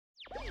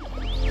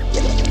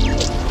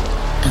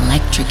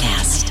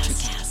NutriCast.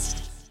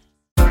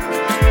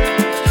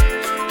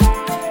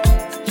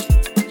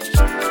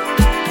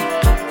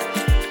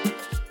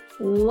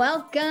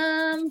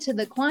 Welcome to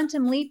the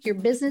Quantum Leap Your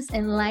Business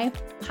and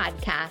Life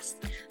podcast.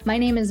 My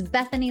name is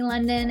Bethany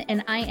London,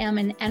 and I am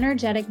an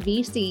energetic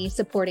VC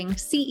supporting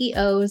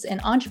CEOs and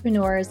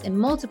entrepreneurs in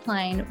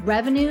multiplying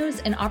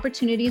revenues and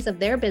opportunities of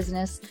their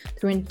business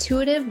through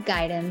intuitive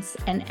guidance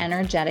and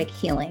energetic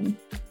healing.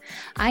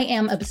 I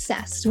am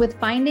obsessed with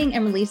finding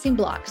and releasing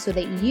blocks so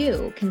that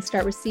you can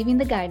start receiving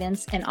the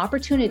guidance and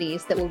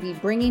opportunities that will be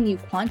bringing you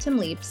quantum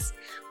leaps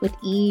with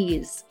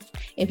ease.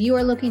 If you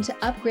are looking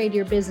to upgrade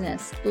your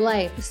business,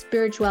 life,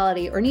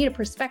 spirituality, or need a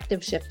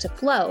perspective shift to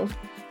flow,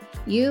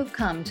 you've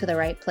come to the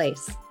right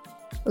place.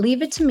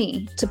 Leave it to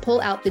me to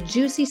pull out the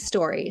juicy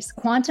stories,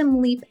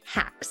 quantum leap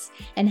hacks,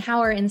 and how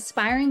our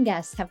inspiring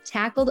guests have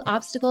tackled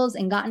obstacles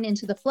and gotten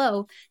into the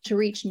flow to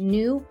reach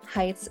new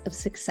heights of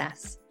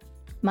success.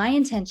 My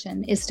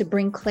intention is to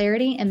bring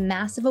clarity and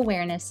massive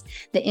awareness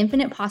that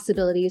infinite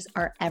possibilities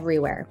are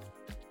everywhere.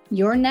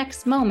 Your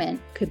next moment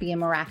could be a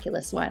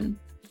miraculous one.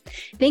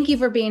 Thank you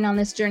for being on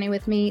this journey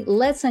with me.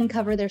 Let's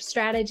uncover their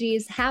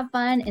strategies, have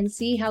fun, and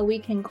see how we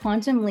can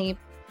quantum leap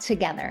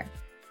together.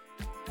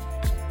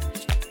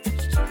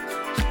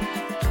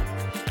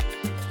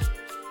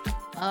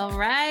 All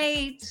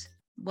right.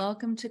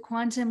 Welcome to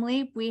Quantum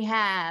Leap. We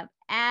have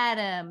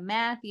Adam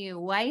Matthew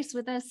Weiss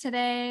with us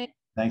today.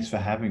 Thanks for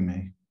having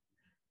me.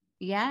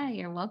 Yeah,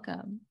 you're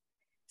welcome.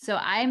 So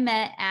I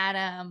met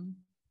Adam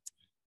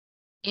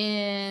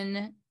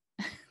in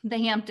the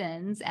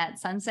Hamptons at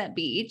Sunset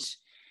Beach,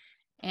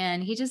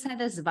 and he just had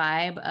this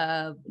vibe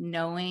of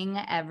knowing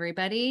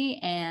everybody,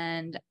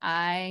 and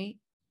I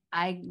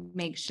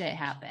make shit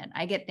happen.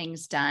 I get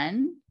things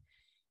done.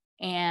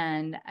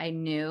 And I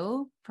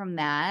knew from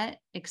that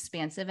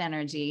expansive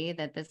energy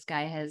that this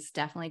guy has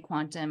definitely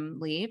quantum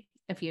leaped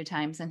a few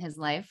times in his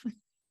life.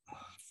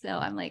 So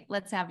I'm like,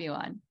 let's have you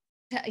on.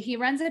 He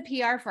runs a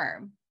PR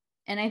firm,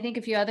 and I think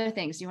a few other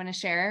things. You want to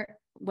share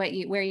where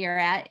you're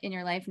at in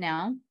your life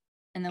now,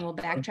 and then we'll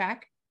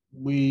backtrack.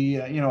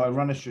 I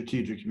run a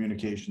strategic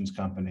communications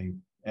company,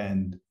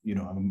 and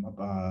I'm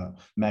a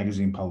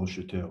magazine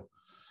publisher too.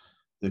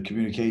 The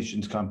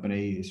communications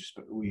company is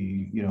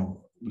we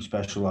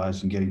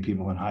specialize in getting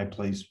people in high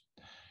place,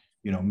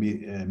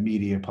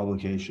 media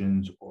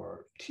publications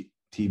or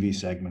TV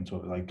segments,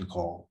 what we like to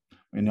call.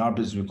 In our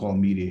business, we call them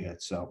media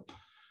hits. So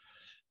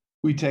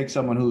we take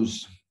someone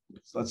who's,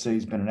 let's say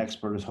he's been an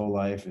expert his whole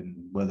life, and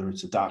whether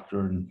it's a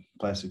doctor in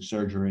plastic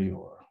surgery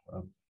or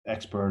an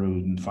expert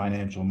in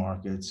financial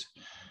markets,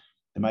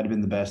 they might have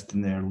been the best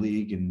in their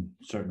league in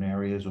certain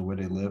areas or where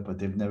they live, but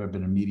they've never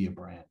been a media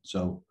brand.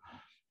 So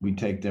we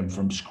take them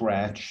from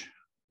scratch.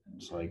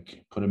 It's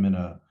like put them in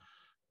a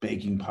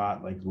baking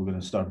pot, like we're going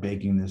to start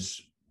baking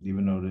this,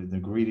 even though the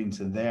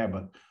ingredients are there,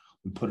 but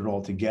we put it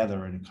all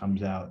together and it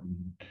comes out, and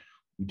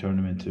we turn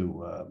them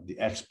into the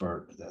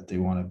expert that they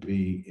want to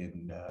be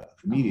in the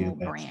media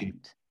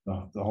landscape,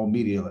 the whole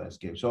media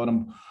landscape. So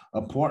an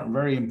important,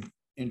 very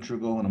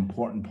integral and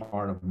important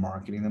part of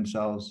marketing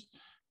themselves,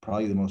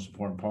 probably the most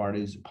important part,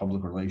 is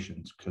public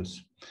relations,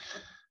 because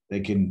they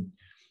can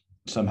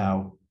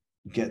somehow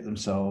get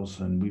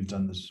themselves, and we've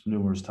done this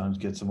numerous times,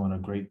 get someone a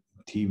great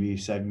TV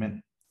segment,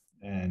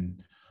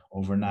 and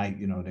overnight,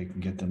 they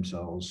can get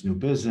themselves new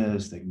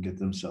business, they can get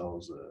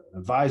themselves an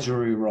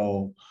advisory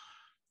role.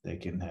 They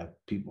can have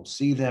people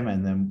see them,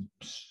 and then,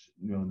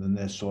 then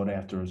they're sought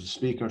after as a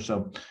speaker.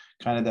 So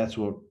kind of that's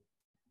what,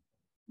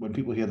 when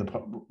people hear the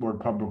word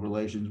public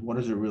relations, what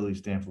does it really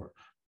stand for?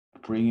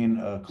 Bringing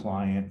a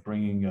client,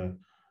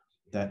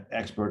 that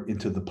expert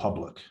into the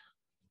public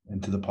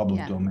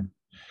domain.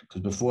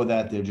 Because before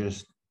that, they're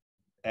just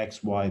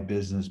XY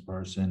business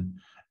person,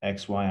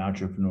 XY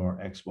entrepreneur,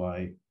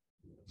 XY.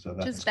 So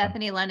that's just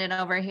Bethany London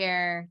over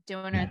here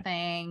doing her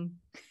thing.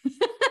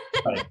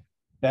 Right.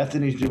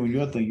 Bethany's doing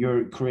your thing.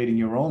 You're creating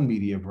your own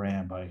media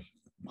brand by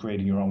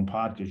creating your own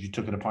podcast. You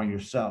took it upon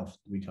yourself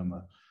to become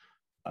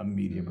a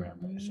media brand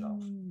by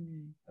yourself.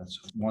 That's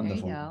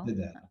wonderful. You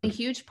did that. A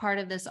huge part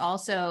of this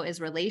also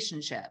is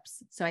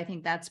relationships. So I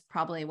think that's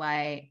probably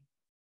why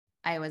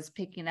I was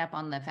picking up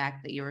on the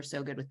fact that you were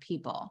so good with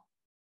people.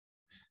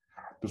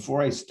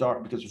 Before I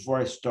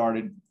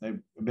started,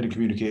 I've been in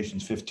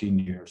communications 15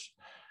 years.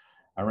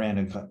 I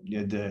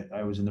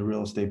was in the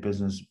real estate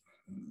business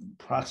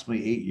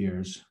approximately 8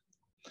 years.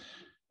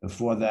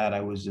 Before that,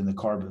 I was in the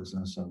car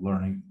business,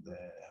 learning the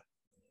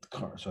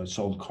car. So I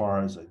sold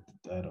cars. I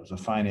was a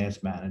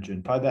finance manager,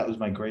 and probably that was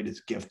my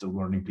greatest gift of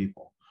learning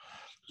people.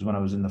 Because when I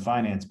was in the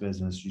finance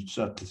business, you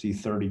start to see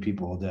 30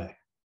 people a day.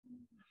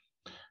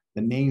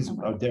 The names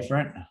are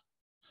different,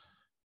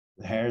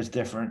 the hair is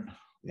different,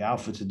 the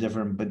outfits are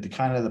different, but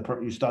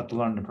you start to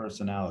learn the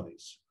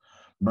personalities.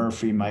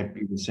 Murphy might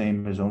be the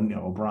same as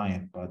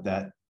O'Brien, but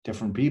that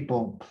different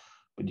people.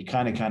 But you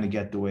kind of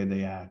get the way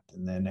they act,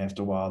 and then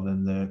after a while,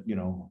 then the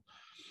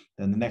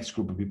next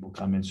group of people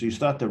come in. So you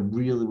start to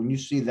really, when you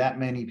see that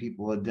many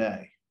people a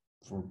day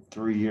for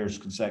 3 years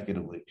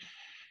consecutively,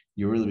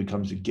 it really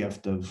becomes a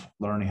gift of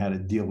learning how to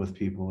deal with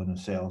people in a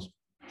sales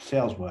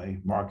sales way,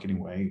 marketing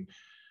way,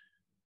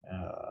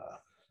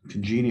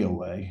 congenial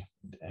way.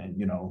 And,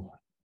 you know,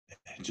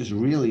 it just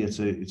really,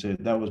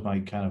 that was my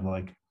kind of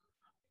like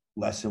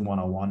lesson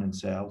 101 in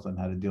sales and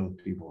how to deal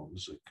with people. It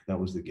was like, that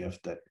was the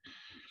gift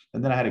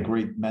and then I had a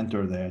great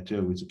mentor there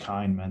too. He was a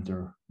kind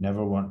mentor,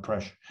 never want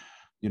pressure.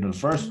 You know, the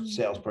first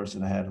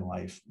salesperson I had in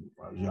life,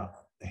 when I was young,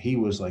 he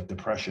was like the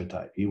pressure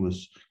type. He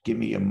was, give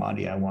me your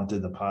money, I want the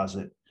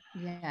deposit.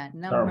 Yeah,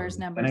 numbers.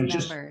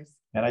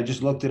 And I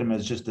just looked at him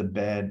as just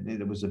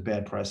it was a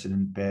bad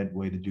precedent, bad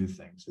way to do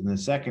things. And the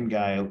second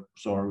guy I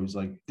saw, he was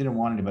like, didn't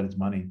want anybody's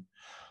money.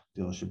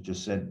 Dealership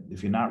just said,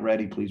 if you're not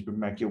ready, please bring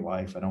back your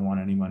wife. I don't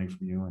want any money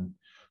from you. And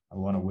I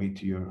want to wait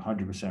till you're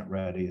 100%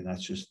 ready. And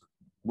that's just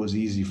was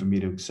easy for me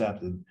to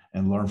accept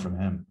and learn from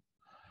him.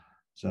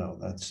 So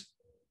it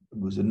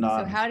was a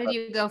So how did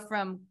you go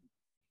from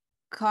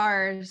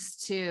cars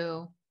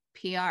to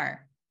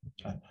PR?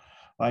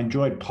 I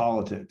enjoyed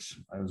politics.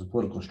 I was a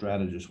political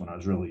strategist when I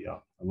was really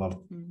young. I loved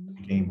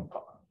the game of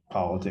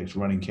politics,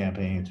 running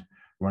campaigns,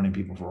 running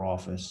people for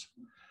office,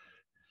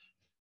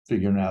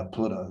 figuring out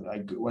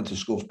I went to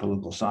school for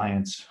political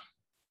science.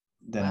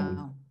 Then I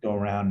would go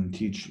around and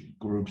teach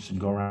groups and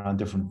go around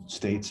different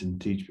states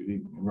and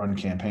run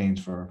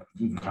campaigns for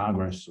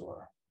Congress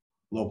or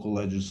local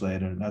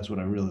legislator. And that's what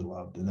I really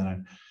loved. And then I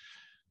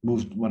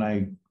moved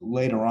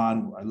later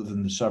on, I lived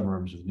in the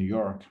suburbs of New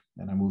York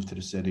and I moved to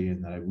the city,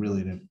 and then I really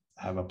didn't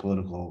have a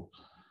political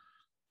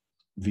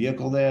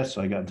vehicle there.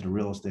 So I got into the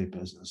real estate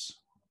business.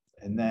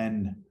 And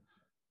then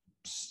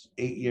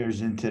 8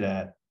 years into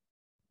that,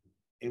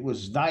 it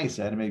was nice.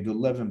 I had to make a good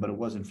living, but it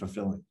wasn't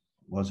fulfilling.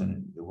 It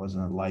wasn't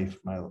a life.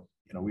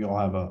 We all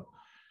have a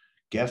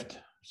gift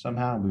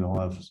somehow. We all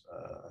have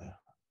a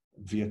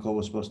vehicle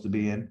we're supposed to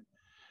be in.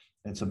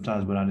 And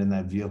sometimes we're not in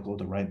that vehicle at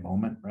the right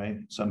moment, right?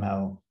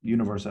 Somehow the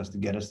universe has to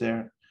get us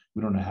there.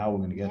 We don't know how we're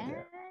going to get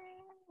there.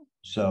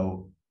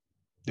 So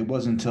it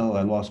wasn't until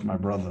I lost my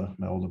brother,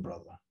 my older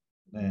brother,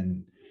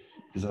 and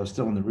because I was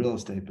still in the real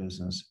estate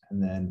business.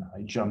 And then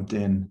I jumped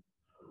in,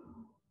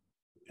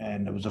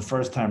 and it was the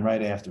first time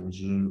right after, which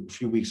was a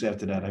few weeks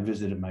after that, I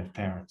visited my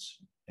parents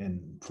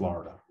in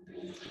Florida.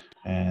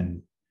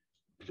 And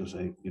because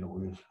we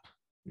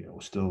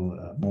were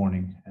still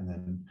mourning. And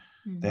then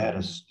they had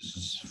us, this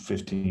is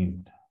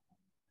 15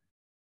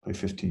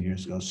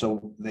 years ago.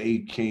 So they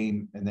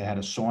came and they had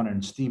a sauna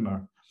and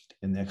steamer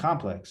in their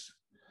complex.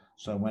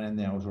 So I went in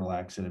there, I was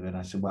relaxing a bit.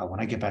 I said, well, when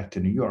I get back to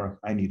New York,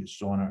 I need a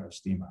sauna or a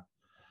steamer.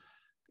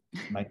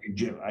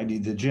 I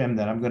need the gym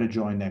that I'm going to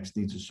join next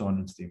needs a sauna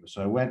and steamer.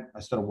 So I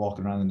started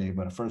walking around the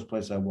neighborhood. The first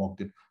place I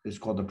walked in is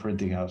called the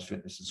Printing House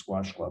Fitness and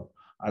Squash Club.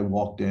 I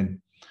walked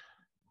in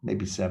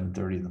maybe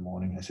 7:30 in the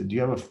morning. I said, do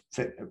you have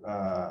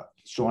a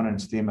sauna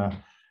and steamer?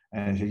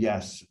 And he said,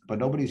 yes, but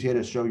nobody's here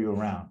to show you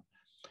around.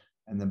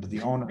 And then, but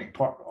the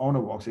owner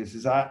walks in, he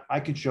says, I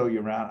could show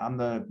you around. I'm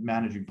the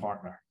managing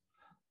partner.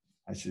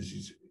 I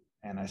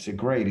said,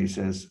 great. He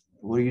says,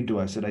 what do you do?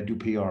 I said, I do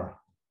PR.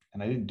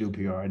 And I didn't do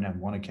PR. I didn't have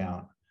one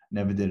account.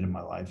 Never did it in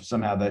my life.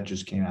 Somehow that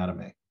just came out of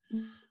me.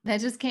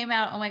 That just came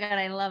out. Oh my God,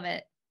 I love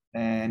it.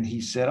 And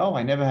he said, oh,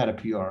 I never had a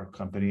PR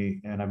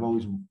company and I've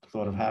always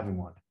thought of having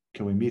one.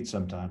 Can we meet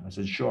sometime? I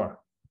said, sure.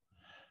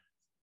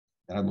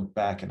 And I looked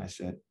back and I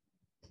said,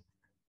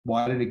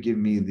 why did it give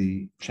me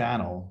the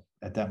channel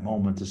at that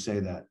moment to say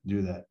that,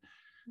 do that?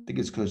 I think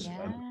it's because,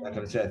 like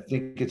I said, I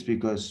think it's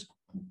because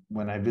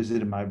when I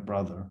visited my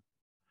brother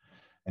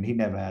and he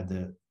never had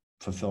the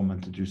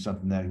fulfillment to do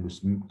something that he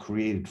was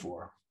created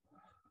for,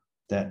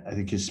 that I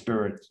think his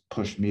spirit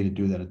pushed me to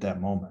do that at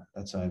that moment.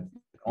 That's the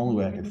only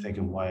way I can think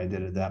of why I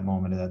did it at that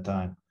moment, at that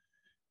time,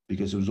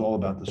 because it was all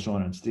about the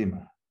sauna and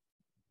steamer.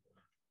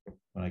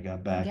 When I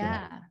got back,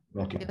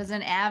 it was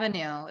an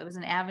avenue. It was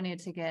an avenue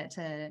to get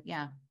to,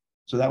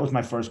 So that was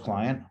my first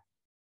client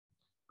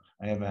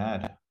I ever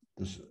had,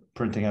 this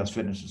Printing House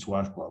Fitness and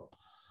Squash Club.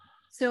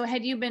 So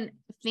had you been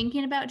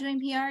thinking about doing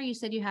PR? You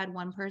said you had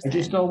one person.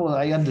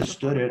 I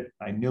understood it.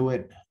 I knew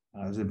it.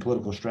 I was a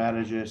political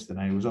strategist and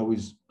I was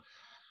always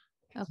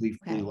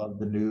gleefully loved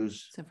the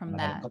news. So from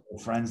I had a couple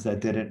of friends that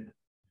did it,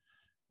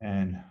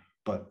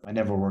 but I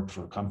never worked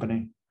for a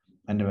company.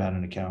 I never had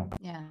an account.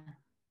 Yeah.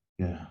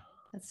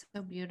 That's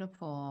so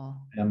beautiful.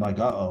 And I'm like,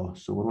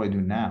 so what do I do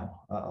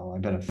now? I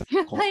better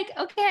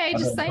I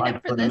just signed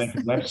up for this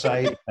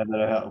website. I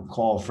better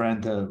call a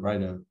friend to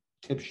write a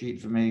tip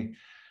sheet for me.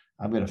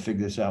 I'm going to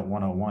figure this out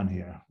 101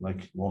 here,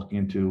 like walking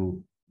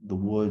into the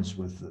woods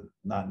with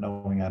not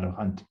knowing how to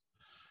hunt.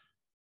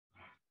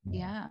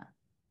 Yeah.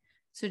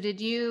 So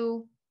did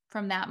you,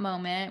 from that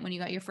moment when you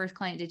got your first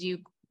client, did you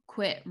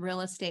quit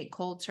real estate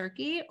cold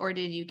turkey or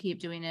did you keep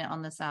doing it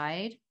on the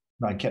side?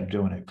 No, I kept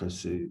doing it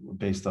because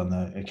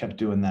I kept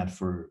doing that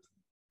for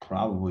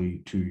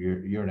probably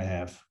year and a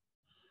half.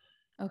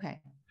 Okay.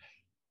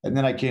 And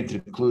then I came to the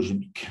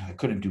conclusion I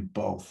couldn't do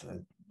both at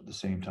the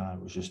same time.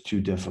 It was just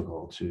too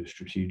difficult to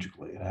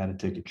strategically. I had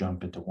to take a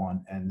jump into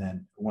one. And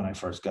then when I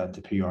first got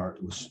into PR,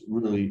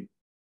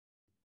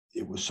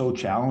 it was so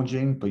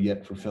challenging, but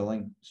yet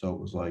fulfilling. So it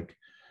was like,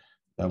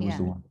 that was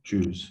the one to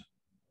choose.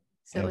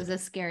 So it was a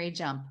scary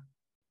jump.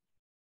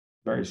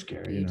 Very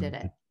scary, You did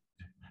it.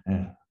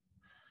 yeah,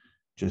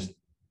 just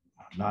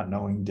not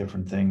knowing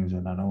different things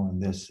and not knowing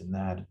this and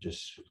that,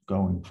 just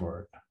going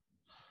for it.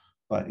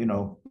 But,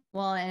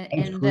 Well, it's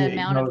and the create,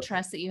 amount of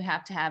trust that you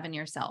have to have in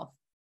yourself.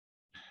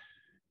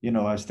 I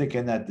was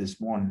thinking that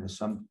this morning, there's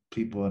some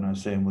people, and I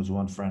was saying was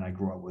one friend I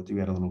grew up with, we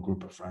had a little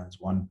group of friends.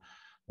 One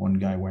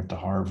guy went to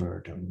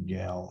Harvard and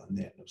Yale, and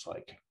it was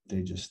like,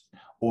 they just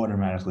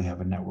automatically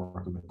have a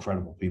network of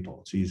incredible people.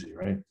 It's easy,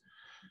 right?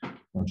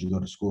 Once you go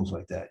to schools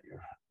like that,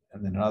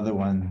 and then another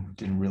one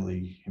didn't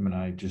really, him and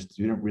I just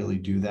didn't really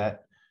do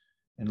that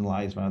in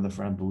life, my other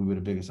friend, but we were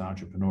the biggest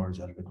entrepreneurs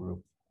out of the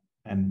group.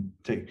 And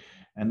take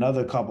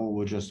another couple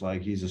were just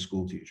like, he's a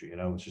school teacher,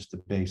 it's just a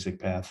basic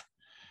path.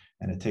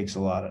 And it takes a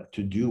lot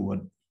to do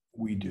what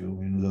we do.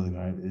 And the other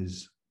guy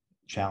is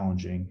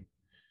challenging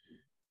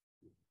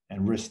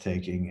and risk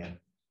taking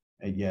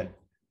and yet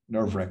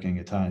nerve wracking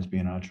at times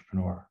being an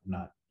entrepreneur,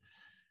 not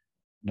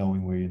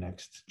knowing where your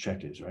next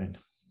check is, right?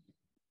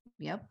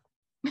 Yep.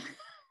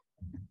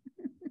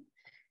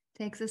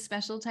 Takes a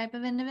special type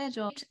of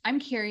individual. I'm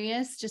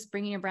curious, just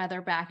bringing your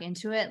brother back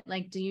into it.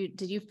 Like,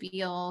 did you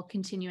feel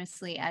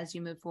continuously as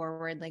you move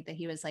forward, like that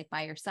he was like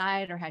by your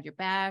side or had your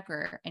back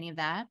or any of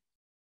that?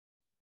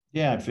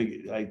 Yeah,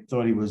 I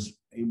thought he was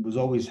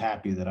always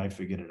happy that I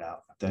figured it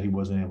out, that he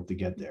wasn't able to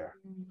get there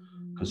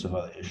because of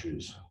other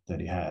issues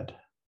that he had,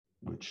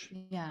 which,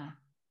 yeah,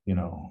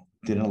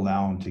 didn't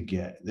allow him to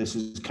get. This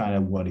is kind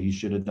of what he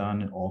should have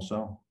done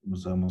also. It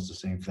was almost the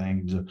same thing.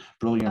 He was a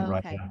brilliant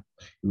writer.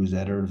 He was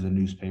editor of the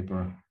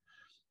newspaper.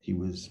 He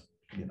was,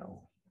 he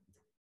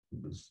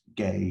was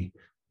gay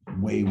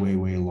way, way,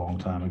 way a long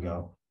time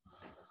ago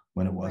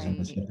when it wasn't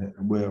as hip,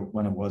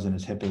 when it wasn't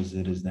as hip as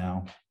it is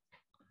now.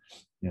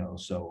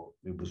 So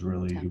it was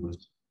really, he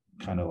was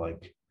kind of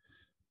like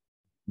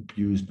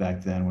abused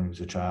back then when he was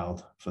a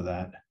child for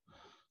that.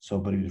 So,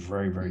 but he was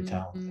very, very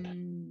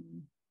talented.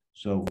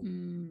 So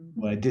when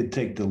I did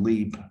take the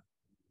leap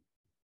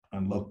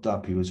and looked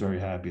up, he was very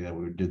happy that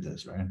we did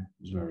this, right?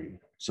 He was very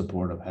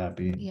supportive,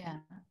 happy. Yeah.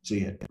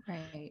 See it.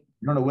 Right.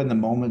 You don't know when the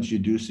moments you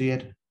do see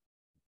it,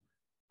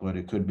 but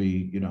it could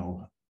be,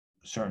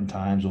 certain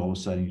times all of a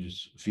sudden you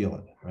just feel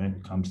it, right?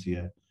 It comes to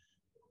you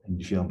and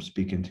you feel him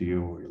speaking to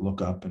you, or you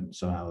look up and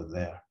somehow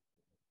they're there.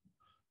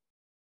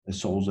 The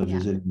souls are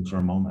visiting for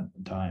a moment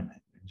in time.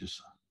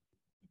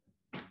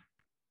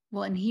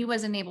 Well, and he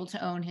wasn't able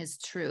to own his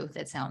truth,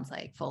 it sounds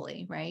like,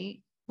 fully,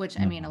 right? Which,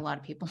 I mean, a lot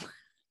of people,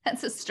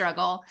 that's a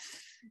struggle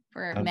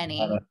for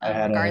many,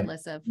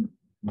 regardless of.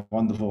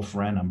 Wonderful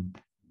friend. I'm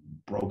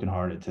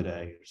brokenhearted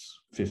today. He's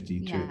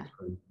 52. Yeah.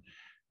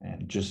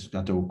 And just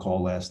got to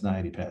call last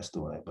night. He passed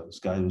away. But this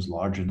guy was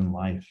larger than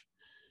life.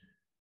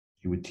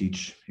 He would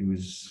teach. He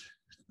was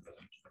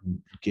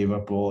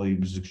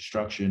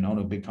construction, owned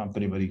a big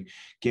company, but he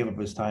gave up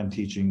his time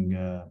teaching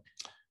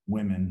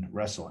women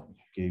wrestling.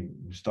 He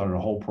started a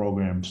whole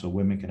program so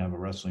women can have a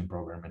wrestling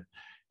program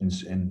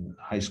in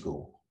high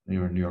school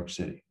here in New York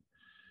City.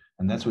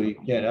 And that's what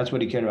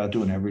he cared about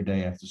doing every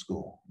day after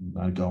school,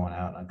 not going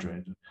out, not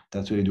drinking.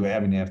 That's what he do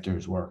having after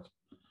his work.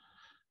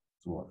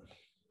 So,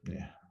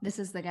 yeah. This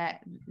is the guy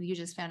you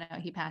just found out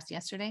he passed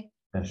yesterday?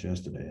 That's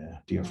yesterday, yeah.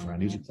 Dear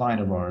friend. He's a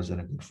client of ours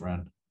and a good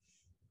friend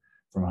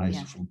from high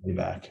school, from way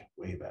back,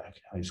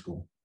 high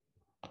school.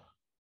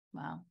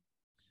 Wow.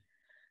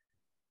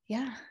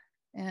 Yeah.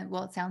 And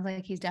well, it sounds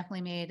like he's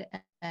definitely made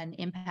an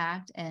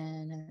impact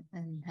and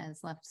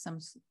has left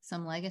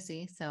some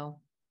legacy. So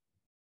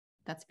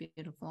that's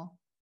beautiful.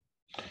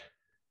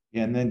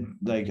 Yeah, and then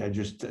I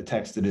just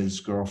texted his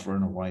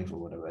girlfriend or wife or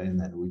whatever, and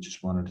then we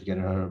just wanted to get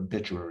her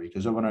obituary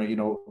because I want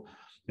to,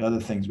 the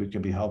other things we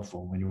could be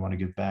helpful when you want to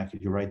get back.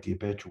 If you write the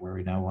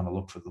obituary, now I want to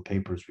look for the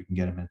papers we can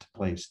get him into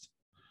place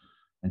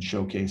and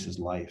showcase his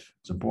life.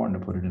 It's important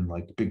to put it in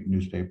like big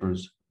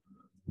newspapers,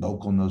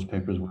 local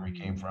newspapers where he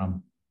came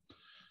from,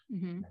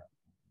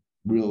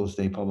 real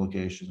estate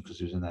publications because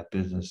he was in that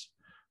business.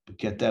 But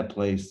get that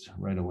placed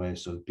right away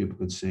so that people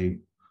could see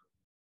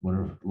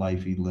what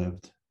life he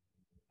lived,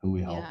 who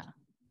he helped,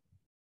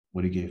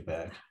 what he gave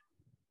back.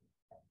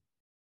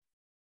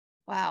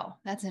 Wow,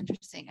 that's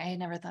interesting. I had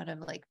never thought of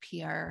like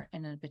PR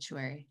and an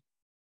obituary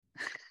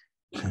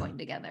going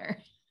together.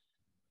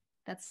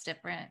 That's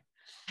different.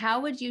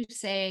 How would you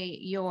say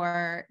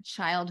your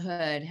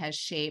childhood has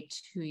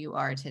shaped who you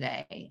are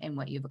today and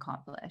what you've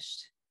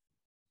accomplished?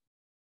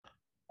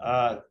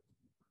 I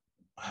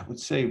would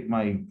say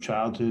my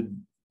childhood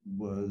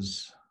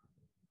was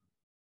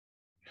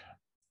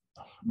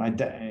my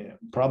dad,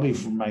 probably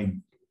from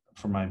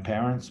my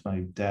parents. My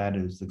dad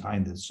is the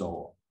kindest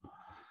soul.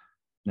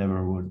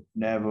 You'd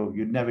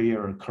never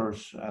hear a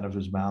curse out of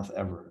his mouth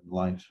ever in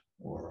life,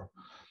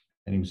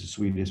 and he was the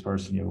sweetest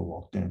person you ever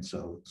walked in.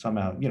 So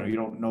somehow, you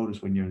don't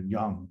notice when you're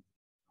young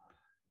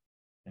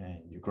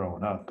and you're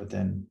growing up, but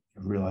then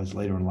you realize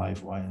later in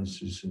life why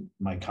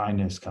my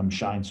kindness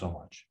shine so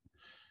much.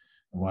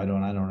 Why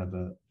don't I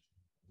ever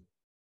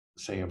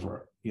say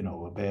ever,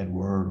 a bad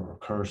word or a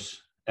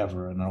curse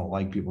ever, and I don't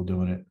like people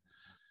doing it.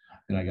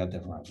 And I got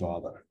that from my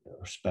father: the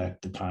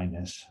respect, the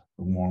kindness,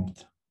 the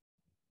warmth,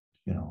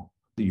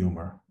 the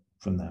humor.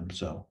 from them.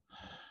 So,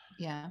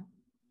 Yeah.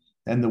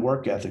 and the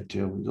work ethic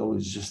too, was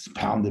always just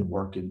pounded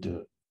work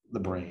into the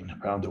brain,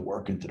 pounded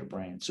work into the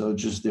brain. So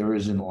just, there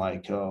isn't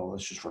like, oh,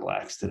 let's just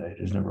relax today.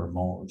 There's never a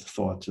moment of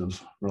thoughts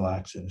of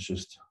relaxing. It's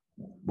just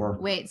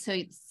work. Wait,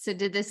 so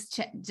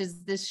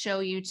does this show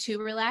you to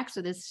relax,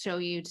 or this show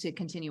you to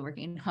continue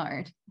working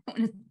hard?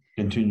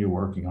 Continue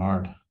working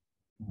hard.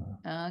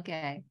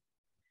 Okay.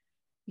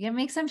 You gotta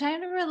make some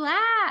time to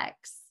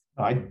relax.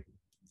 My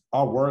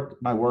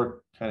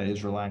work kind of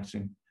is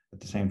relaxing at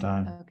the same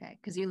time. Okay,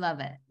 because you love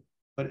it.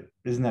 But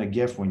isn't that a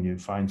gift when you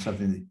find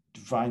something that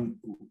you find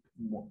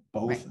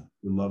both? Right.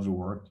 You love your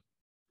work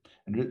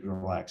and it's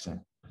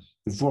relaxing.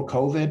 Before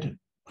COVID,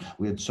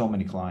 we had so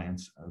many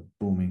clients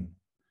booming.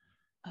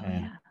 Oh,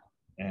 and yeah.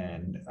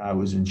 and I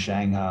was in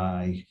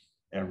Shanghai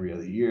every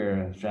other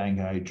year,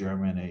 Shanghai,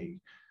 Germany,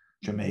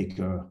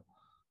 Jamaica,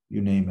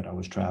 you name it. I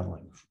was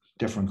traveling.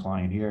 Different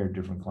client here,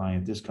 different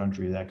client this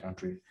country, that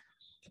country.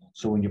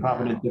 So when you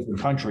pop into different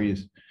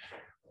countries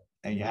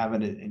and you're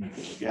having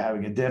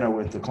a dinner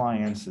with the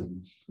clients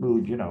and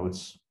food, you know,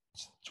 it's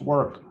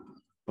work,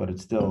 but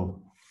it's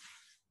still,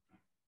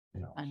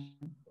 you know,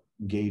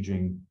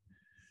 engaging,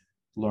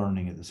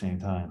 learning at the same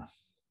time.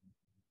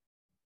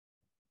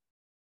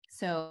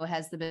 So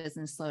has the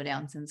business slowed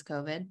down since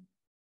COVID?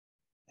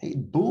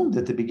 It boomed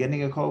at the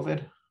beginning of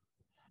COVID.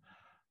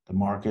 The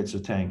markets are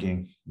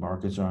tanking.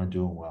 Markets aren't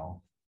doing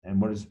well.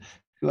 And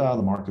well,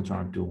 the markets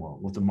aren't doing well.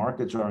 Well, if the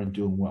markets aren't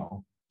doing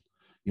well,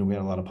 you know, we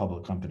had a lot of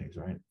public companies,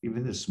 right?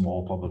 Even this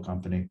small public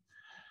company,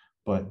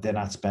 but they're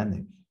not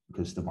spending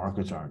because the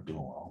markets aren't doing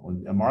well.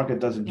 When a market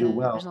doesn't do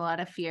well, there's a lot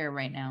of fear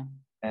right now.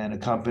 And a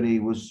company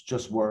was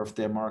just worth,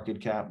 their market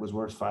cap was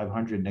worth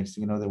 500. Next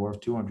thing you know, they're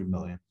worth 200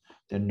 million.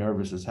 They're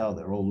nervous as hell.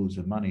 They're all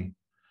losing money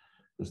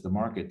because the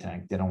market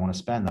tanked. They don't want to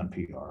spend on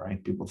PR,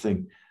 right? People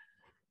think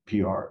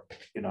PR,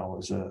 you know,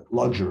 is a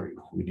luxury.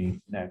 We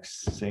need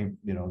next, same,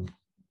 you know,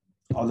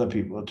 other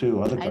people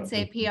too. I'd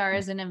say PR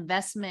is an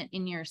investment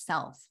in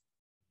yourself.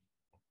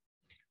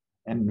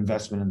 And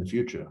investment in the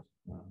future.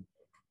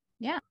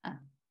 Yeah.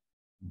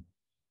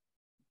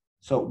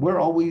 So we're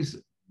always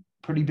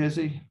pretty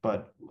busy,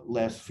 but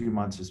last few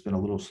months it's been a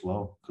little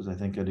slow because I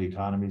think the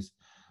economy's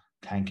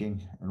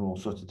tanking in all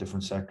sorts of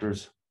different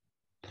sectors.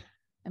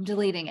 I'm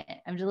deleting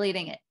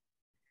it.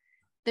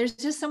 There's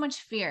just so much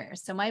fear.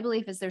 So my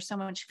belief is there's so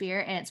much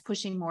fear and it's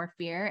pushing more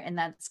fear, and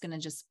that's going to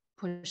just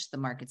push the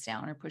markets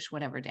down or push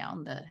whatever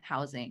down, the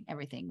housing,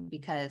 everything,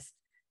 because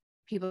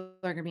people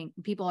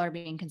are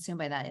being consumed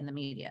by that in the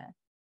media,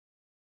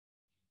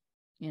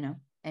 you know,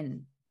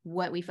 and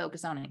what we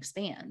focus on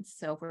expands.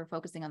 So if we're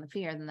focusing on the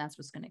fear, then that's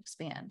what's going to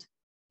expand.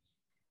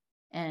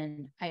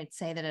 And I'd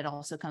say that it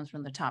also comes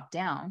from the top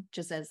down,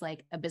 just as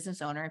like a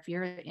business owner. If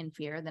you're in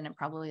fear, then it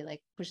probably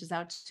like pushes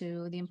out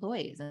to the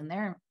employees and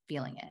they're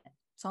feeling it.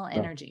 It's all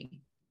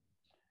energy.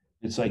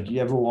 It's like, you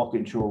ever walk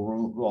into a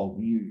room, well,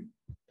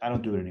 I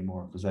don't do it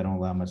anymore because I don't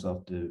allow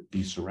myself to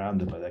be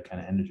surrounded by that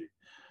kind of energy.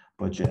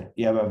 But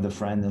you ever have the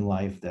friend in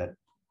life that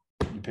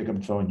you pick up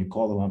the phone, you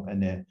call them up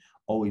and they're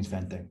always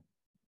venting.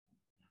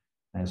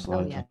 And it's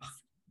like,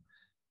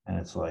 and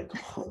it's like,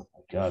 oh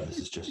my God, this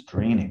is just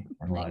draining.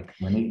 And like,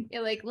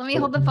 you're like, let me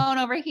hold the phone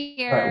over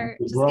here, right,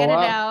 just get it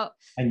out.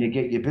 And you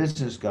get your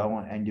business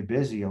going and you're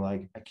busy. You're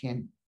like,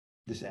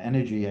 this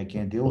energy, I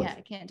can't deal with. Yeah,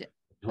 I can't do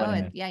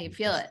it. Yeah, you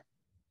feel it.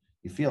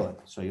 You feel it.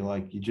 So you're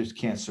like, you just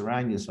can't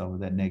surround yourself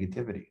with that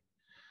negativity.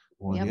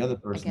 Or the other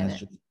person that's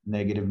just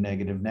negative.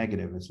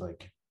 It's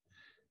like,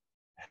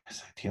 I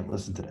can't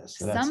listen to this.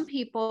 So some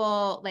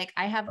people, like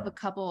I have a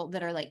couple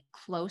that are like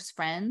close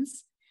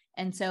friends.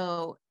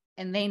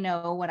 And they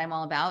know what I'm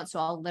all about. So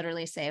I'll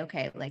literally say,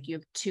 okay, like you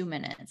have 2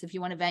 minutes. If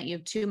you want to vent, you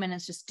have 2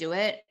 minutes, just do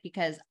it.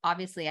 Because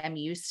obviously I'm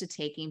used to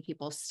taking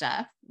people's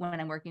stuff when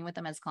I'm working with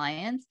them as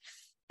clients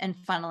and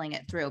funneling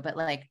it through. But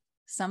like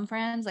some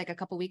friends, like a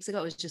couple of weeks ago,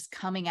 it was just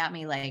coming at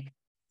me like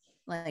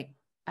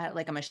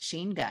a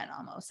machine gun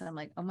almost. And I'm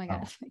like, oh my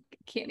God, I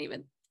can't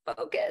even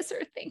focus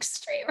or think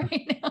straight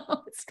right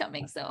now. It's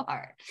coming so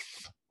hard.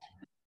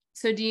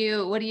 So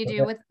what do you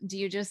do do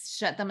you just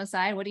shut them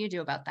aside? What do you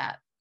do about that?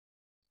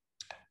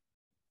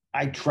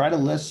 I try to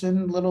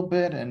listen a little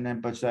bit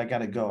but I got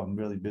to go. I'm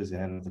really busy. I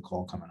had another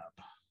call coming up.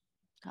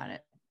 Got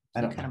it.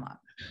 So you cut them off.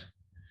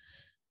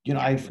 You know,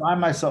 I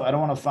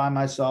don't want to find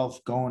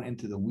myself going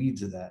into the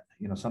weeds of that.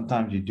 You know,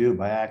 sometimes you do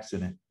by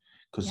accident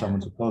because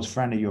someone's a close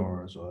friend of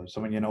yours or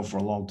someone you know for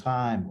a long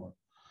time or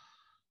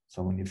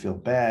someone you feel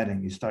bad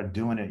and you start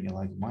doing it. And you're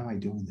like, why am I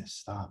doing this?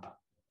 Stop.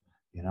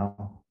 You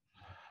know,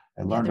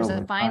 I learned there's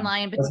a fine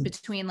line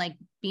between like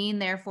being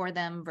there for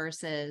them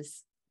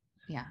versus,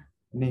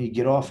 And then you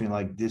get off and you're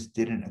like, this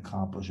didn't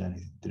accomplish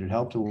anything. Did it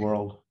help the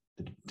world?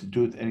 Did it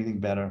do anything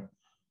better?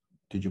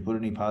 Did you put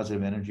any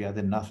positive energy? I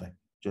did nothing,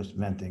 just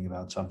venting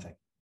about something,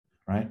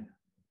 right?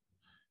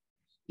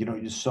 You know,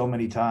 just so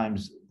many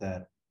times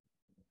that,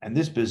 and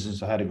this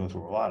business, I had to go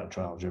through a lot of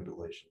trial and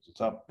tribulations.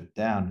 It's up and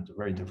down. It's a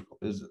very difficult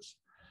business.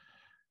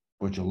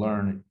 But you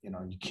learn, you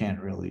know, you can't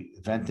really,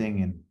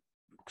 venting and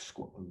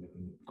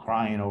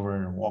crying over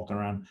it and walking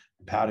around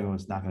and pouting,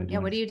 it's not going to do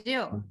what do you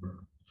do?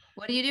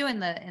 What do you do in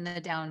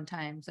the down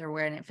times or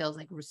when it feels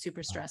like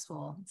super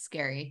stressful,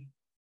 scary?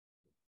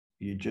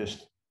 You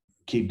just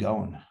keep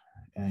going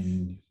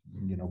and,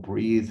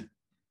 breathe,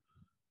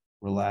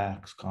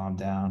 relax, calm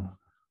down,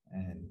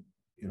 and,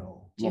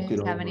 Do look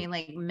you it have over. any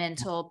like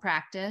mental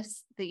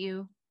practice that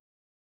you?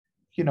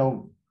 You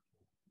know,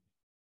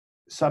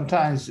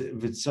 sometimes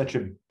if it's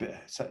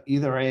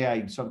either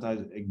I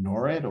sometimes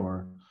ignore it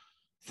or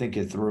think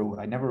it through.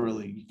 I never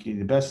really,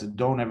 the best,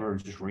 don't ever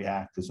just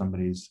react to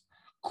somebody's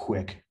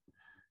quick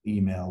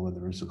email,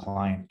 whether it's a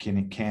client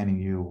canning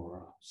you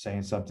or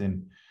saying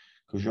something,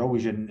 because you're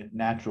always, your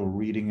natural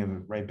reading of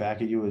it right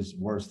back at you is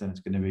worse than it's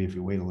going to be if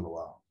you wait a little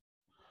while.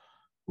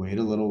 Wait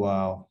a little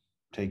while,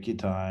 take your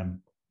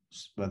time,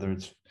 whether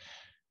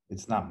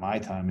it's not my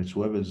time, it's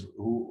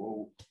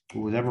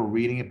who's ever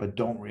reading it, but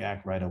don't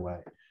react right away.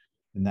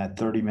 And that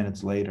 30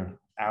 minutes later,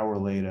 hour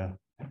later,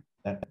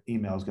 that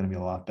email is going to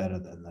be a lot better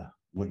than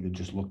what you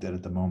just looked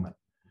at the moment.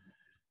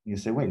 You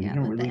say, wait, we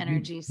didn't Let really the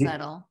energy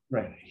settle.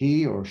 Right.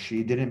 He or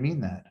she didn't mean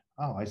that.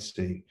 Oh, I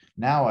see.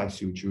 Now I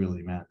see what you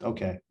really meant.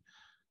 Okay.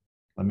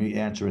 Let me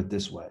answer it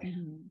this way.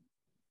 Mm-hmm.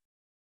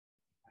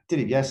 I did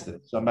it yesterday.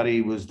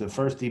 The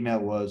first email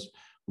was,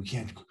 we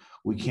can't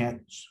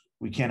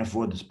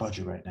afford this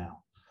budget right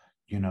now.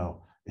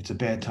 It's a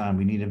bad time.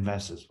 We need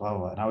investors, blah,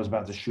 blah. And I was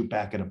about to shoot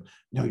back at him.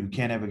 No, you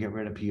can't ever get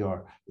rid of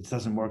PR. It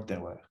doesn't work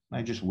that way.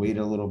 I just waited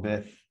a little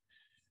bit,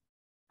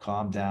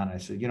 calmed down. I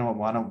said,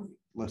 why don't,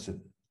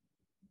 listen,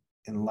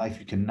 in life,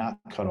 you cannot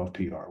cut off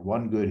PR.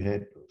 One good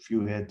hit, a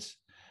few hits,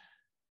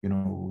 we're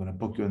going to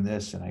book you in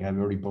this, and I've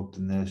already booked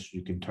in this.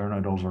 You can turn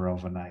it over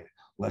overnight.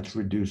 Let's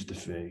reduce the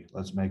fee.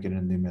 Let's make it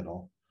in the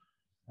middle.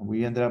 And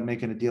we ended up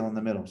making a deal in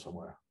the middle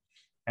somewhere.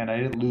 And I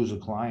didn't lose a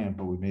client,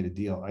 but we made a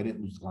deal. I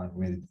didn't lose a client.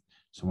 We made it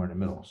somewhere in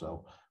the middle.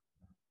 So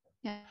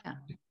yeah,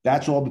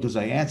 that's all because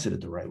I answered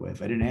it the right way.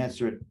 If I didn't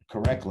answer it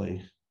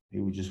correctly, he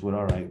would just all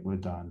right, we're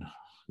done.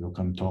 You'll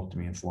come talk to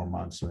me in 4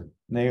 months.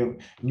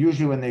 And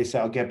usually when they say,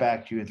 I'll get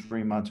back to you in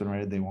 3 months,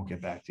 they won't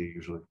get back to you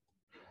usually.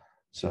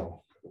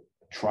 So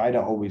try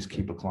to always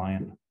keep a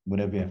client,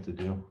 whatever you have to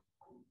do.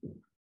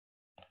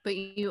 But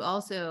you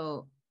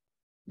also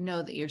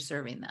know that you're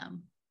serving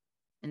them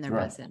in their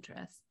best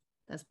interest.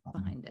 That's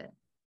behind it.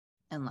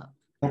 And love.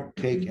 Don't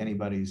take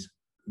anybody's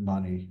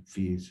money,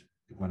 fees,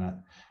 if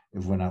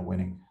we're not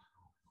winning.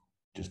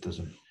 Just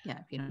doesn't. Yeah,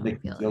 if you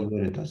don't feel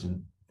good,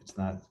 it's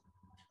not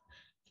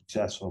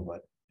successful,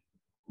 but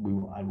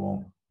I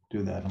won't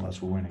do that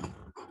unless we're winning.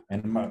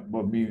 And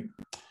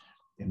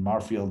in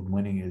Marfield,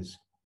 winning is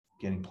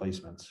getting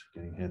placements,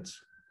 getting hits,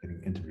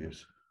 getting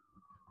interviews,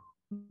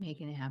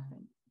 making it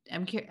happen.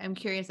 I'm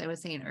curious. I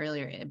was saying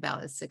earlier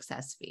about a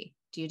success fee.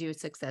 Do you do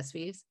success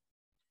fees?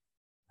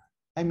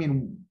 I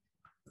mean,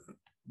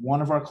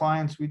 one of our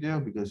clients we do,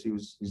 because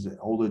he's an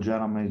older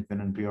gentleman. He's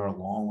been in PR a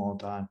long, long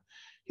time.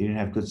 He didn't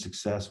have good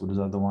success with his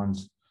other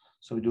ones.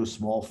 So we do a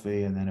small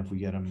fee. And then if we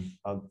get him,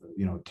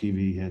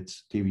 TV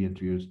hits, TV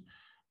interviews,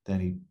 then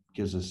he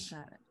gives us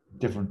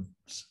different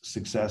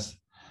success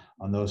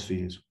on those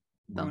fees.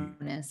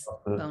 Bonus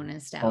out.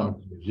 Bonus,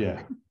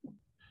 yeah.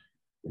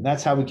 And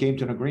that's how we came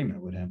to an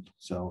agreement with him.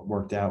 So it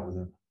worked out with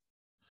him.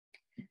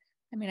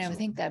 I mean, I would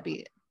think that'd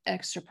be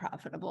extra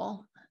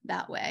profitable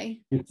that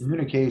way.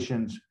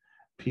 Communications,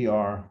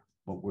 PR,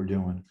 what we're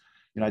doing.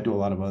 I do a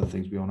lot of other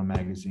things. We own a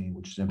magazine,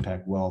 which is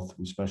Impact Wealth.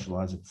 We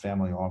specialize in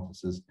family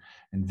offices,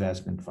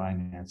 investment,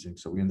 financing.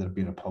 So we ended up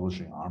being a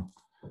publishing arm.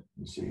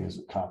 You see, here's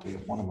a copy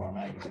of one of our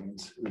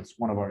magazines. It's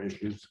one of our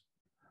issues.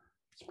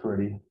 It's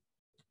pretty.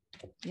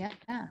 Yeah.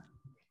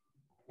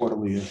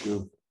 Quarterly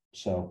issue.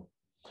 So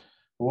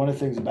one of the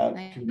things about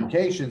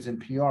communications and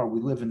PR,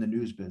 we live in the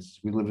news business.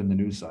 We live in the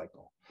news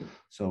cycle.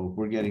 So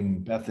we're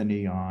getting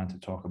Bethany on to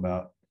talk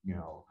about,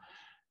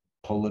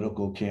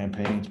 political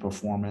campaigns,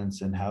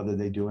 performance, and how did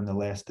they do in the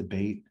last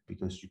debate,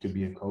 because you could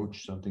be a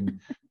coach,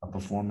 a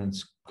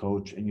performance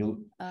coach, and you're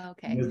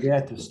there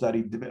to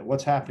study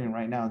what's happening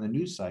right now in the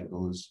news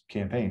cycle is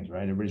campaigns,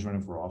 right? Everybody's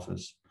running for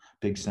office,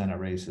 big Senate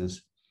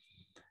races,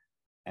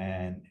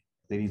 and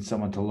they need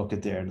someone to look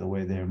at the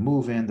way they're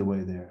moving, the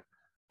way their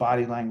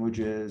body language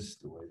is,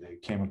 the way they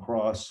came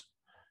across.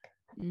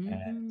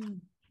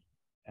 And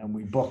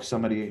we book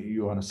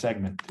you on a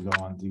segment to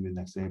go on TV the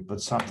next day,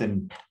 but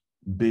something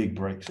big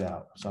breaks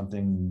out,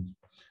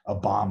 a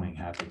bombing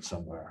happens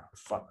somewhere,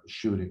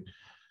 shooting,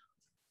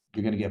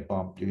 you're going to get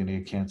bumped, you're going to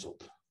get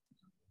canceled,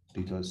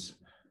 because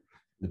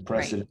the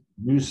precedent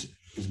news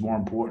is more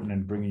important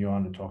than bringing you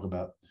on to talk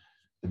about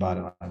the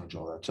body language,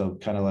 all that. So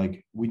kind of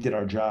like we did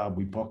our job,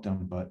 we booked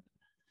them, but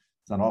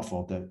it's not our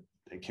fault that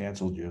they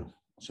canceled you.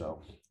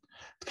 So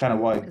it's kind of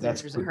why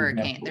there's a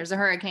hurricane. There's a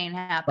hurricane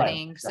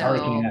happening. Right.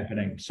 Hurricane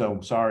happening.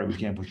 So sorry, we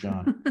can't put you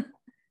on.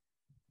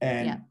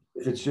 And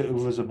if it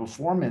was a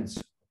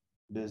performance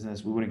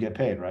business, we wouldn't get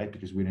paid, right?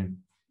 Because you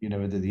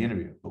never did the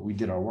interview, but we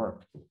did our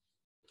work.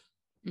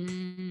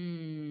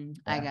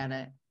 I got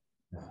it.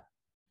 Yeah.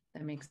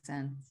 That makes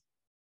sense.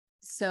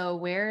 So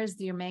where is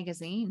your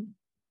magazine?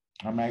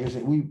 Our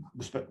magazine,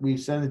 we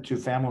send it to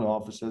family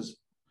offices,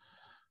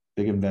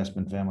 big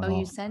investment family offices.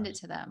 You send it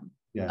to them.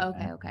 Yeah.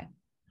 Okay.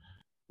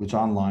 It's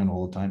online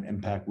all the time,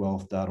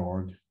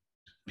 impactwealth.org.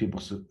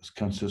 People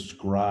can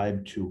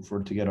subscribe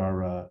to get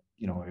our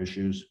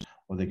issues,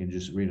 or they can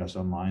just read us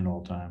online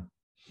all the time.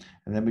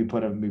 And then we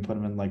put them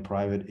in like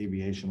private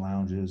aviation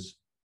lounges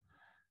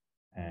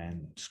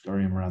and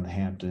scurry them around the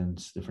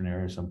Hamptons, different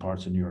areas, some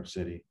parts of New York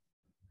City,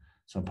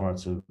 some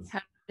parts of.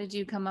 How did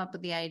you come up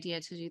with the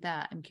idea to do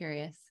that? I'm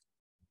curious.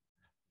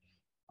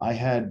 I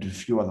had a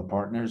few other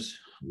partners.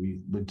 We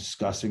were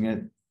discussing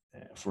it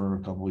for a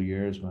couple of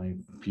years. My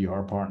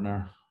PR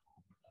partner,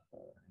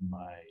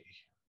 my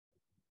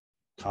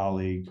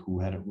colleague who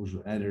was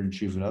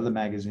editor-in-chief of another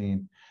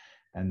magazine,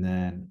 and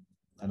then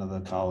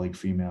another colleague,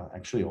 female.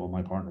 Actually, all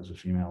my partners are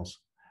females,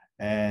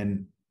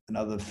 and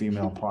another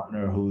female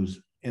partner who's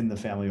in the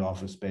family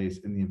office space,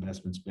 in the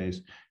investment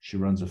space. She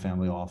runs a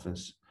family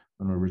office,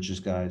 one of the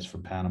richest guys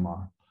from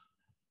Panama.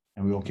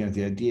 And we all came with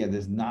the idea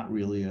there's not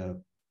really a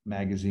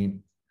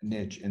magazine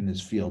niche in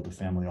this field of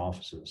family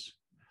offices.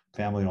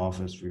 Family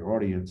office for your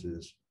audience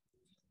is,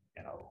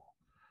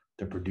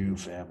 the Purdue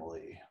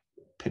family,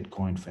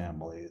 Pitcoin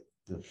family,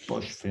 the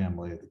Bush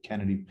family, the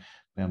Kennedy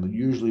family.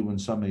 Usually when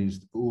somebody's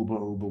uber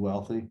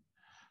wealthy,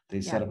 they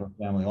set up a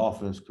family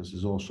office because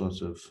there's all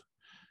sorts of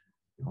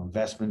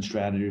investment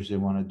strategies they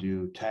want to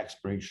do, tax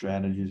break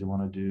strategies they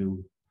want to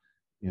do,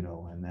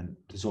 and then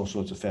there's all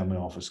sorts of family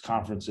office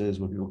conferences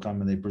where people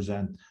come and they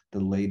present the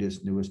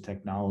latest, newest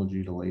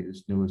technology, the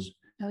latest, newest.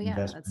 Oh yeah,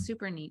 investment. That's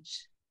super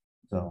niche.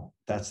 So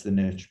that's the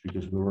niche,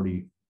 because we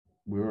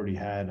already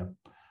had a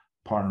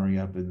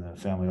partnering up in the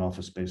family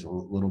office space a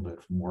little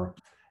bit from work,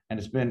 and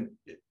it's been.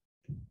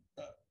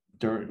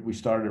 We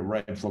started it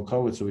right before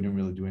COVID, so we didn't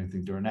really do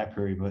anything during that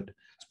period, but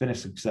it's been a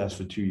success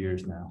for 2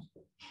 years now.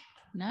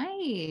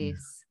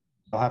 Nice.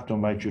 I'll have to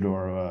invite you to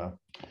our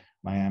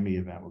Miami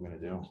event we're going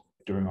to do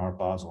during Art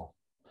Basel.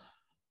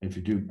 If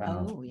you do, I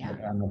don't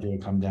know if you'll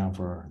come down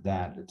for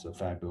that. It's a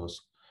fabulous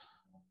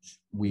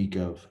week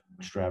of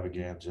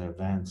extravaganza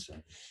events.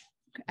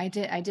 I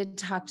did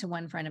talk to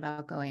one friend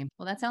about going.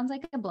 Well, that sounds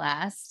like a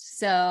blast.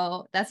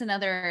 So that's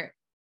another,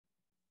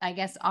 I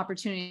guess,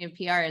 opportunity of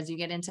PR as you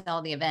get into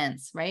all the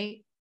events,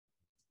 right?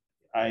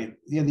 The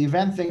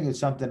event thing is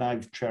something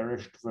I've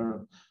cherished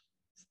for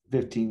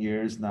 15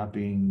 years, not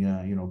being,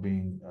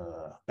 being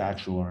a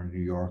bachelor in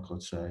New York,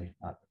 let's say,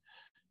 not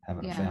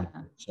having a family.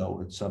 So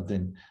it's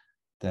something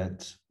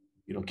that,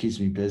 keeps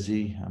me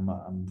busy. I'm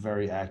a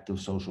very active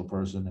social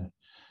person.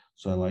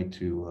 So I like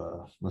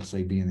to, let's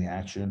say, be in the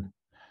action.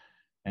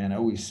 And I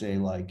always say,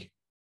 like,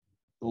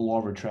 the law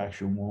of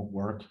attraction won't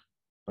work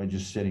by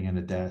just sitting at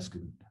a desk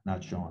and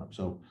not showing up.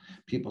 So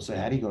people say,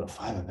 how do you go to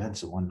 5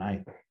 events in one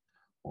night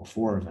or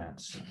 4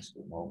 events? I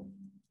said, well,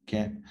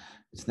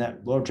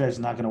 law of attraction is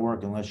not going to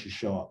work unless you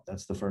show up.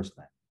 That's the first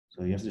thing.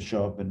 So you have to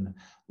show up. And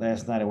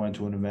last night I went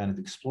to an event at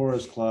the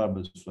Explorers Club.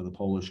 It was for the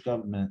Polish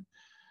government.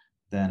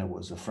 Then it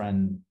was a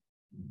friend,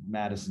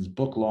 Madison's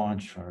book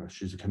launch.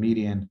 She's a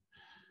comedian.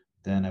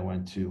 Then I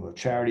went to a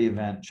charity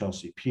event,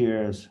 Chelsea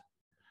Piers.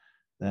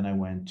 Then I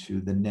went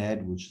to the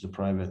Ned, which is a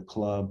private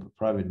club,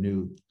 private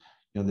nude.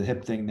 The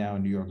hip thing now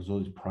in New York is all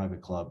these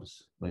private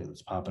clubs.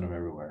 It's popping up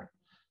everywhere.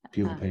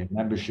 People pay a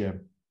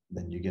membership,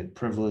 then you get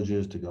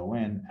privileges to go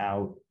in,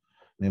 out.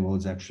 They have all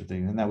these extra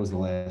things, and that was the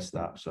last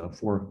stop. So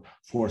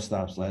four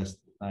stops last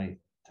night.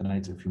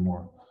 Tonight's a few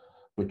more,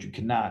 but you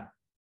cannot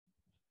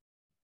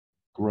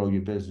grow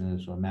your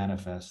business or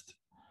manifest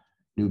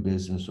new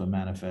business or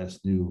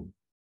manifest new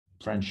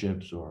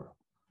friendships or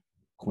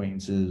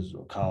acquaintances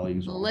or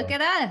colleagues. Look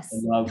at us.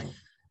 Love.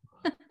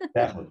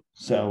 Exactly.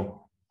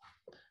 So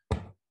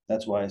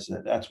that's why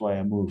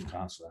I move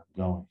constantly,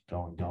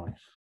 going.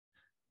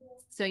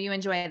 So you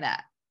enjoy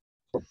that?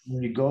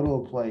 When you go to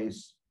a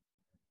place,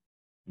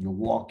 you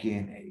walk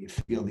in and you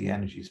feel the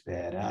energy's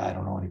bad. I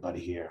don't know anybody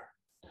here.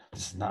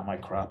 This is not my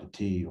cup of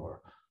tea,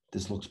 or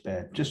this looks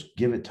bad. Just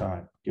give it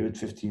time. Give it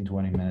 15,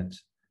 20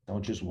 minutes.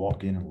 Don't just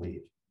walk in and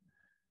leave.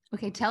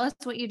 Okay, tell us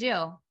what you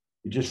do.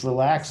 You just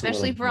relax.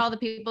 Especially for all the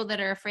people that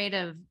are afraid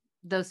of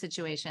those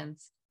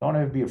situations. Don't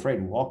ever be afraid.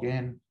 Walk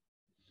in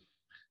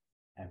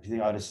and if you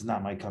think, this is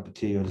not my cup of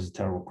tea, or this is a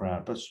terrible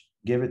crowd, but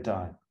give it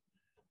time.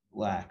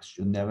 Relax.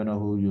 You'll never know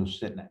who you'll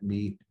sit and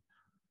meet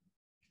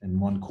in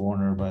one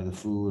corner by the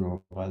food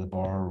or by the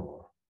bar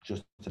or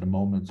just at a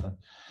moment. I'm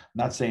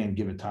not saying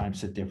give it time,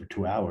 sit there for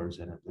 2 hours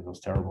and it feels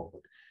terrible,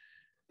 but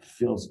it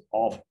feels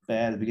awful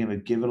bad at the beginning,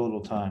 but give it a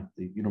little time.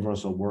 The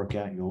universe will work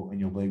out, and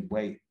you'll be,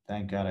 wait,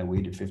 thank God I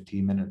waited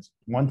 15 minutes.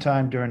 One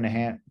time during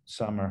the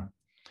summer,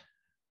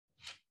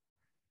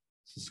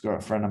 this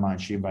friend of mine,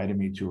 she invited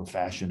me to a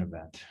fashion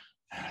event.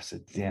 And I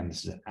said, damn,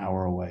 this is an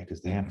hour away,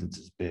 because the Hamptons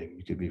is big.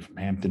 You could be from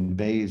Hampton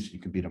Bays, you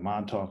could be to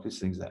Montauk. This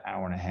thing's an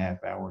hour and a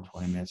half, hour and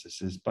 20 minutes. I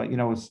says, but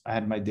I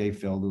had my day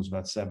filled. There was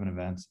about 7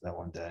 events that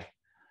one day.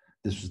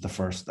 This was the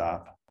first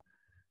stop.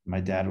 My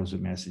dad was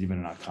with me. I said, you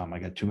better not come. I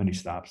got too many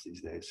stops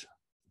these days.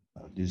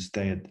 You just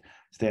stay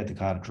at the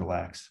cottage,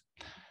 relax.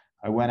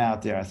 I went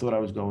out there. I thought I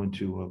was going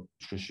to,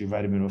 she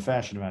invited me to a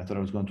fashion event. I thought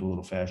I was going to a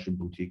little fashion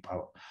boutique.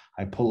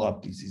 I pull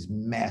up these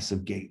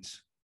massive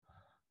gates.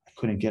 I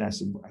couldn't get. I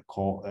said,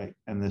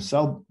 and the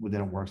cell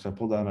didn't work. So I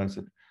pulled out and I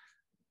said,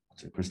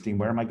 said, Christine,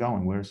 where am I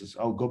going? Where's this?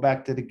 Oh, go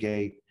back to the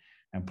gate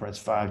and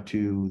press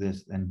 5-2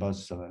 this and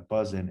buzz. So I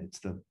buzz in. It's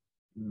the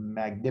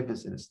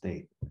magnificent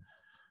estate.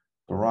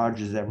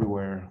 Garages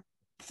everywhere,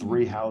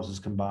 3 houses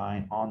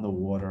combined on the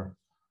water.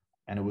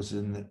 And it was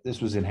this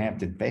was in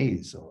Hampton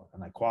Bays. So,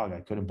 and I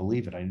couldn't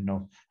believe it. I didn't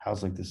know a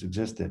house like this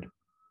existed.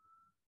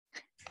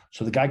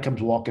 So the guy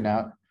comes walking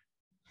out,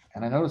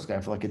 and I know this guy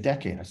for like a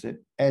decade. I said,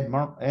 Ed,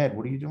 what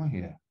are you doing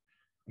here?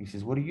 He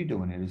says, what are you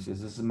doing here? He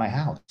says, this is my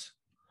house.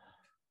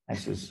 I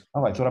says,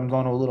 oh, I thought I'm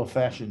going to a little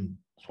fashion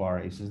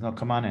soiree. He says, no,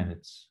 come on in.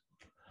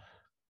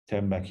 Take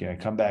him back here. I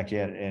come back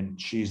here, and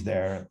she's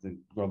there, the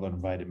girl that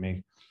invited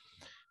me.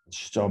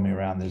 She showed me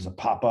around. There's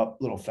a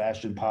little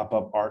fashion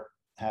pop-up art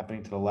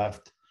happening to the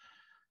left.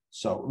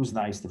 So it was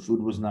nice. The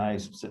food was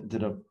nice. I'm sitting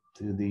to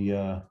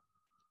the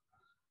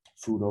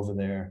food over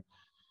there.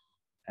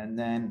 And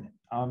then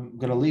I'm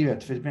going to leave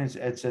at 15 minutes.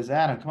 Ed says,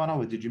 Adam, come on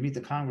over. Did you meet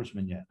the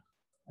congressman yet?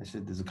 I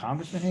said, there's a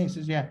congressman here? He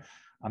says, yeah,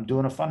 I'm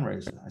doing a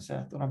fundraiser. I said,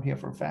 I thought I'm here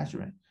for a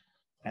fashion.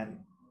 And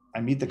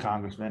I meet the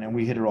congressman, and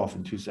we hit it off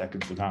in 2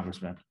 seconds, the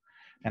congressman.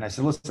 And I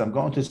said, listen, I'm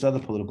going to this other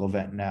political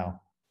event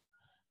now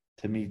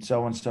to meet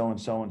so-and-so and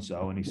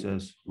so-and-so. And he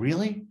says,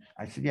 really?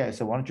 I said, yeah. I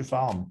said, why don't you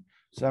follow me?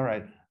 It's all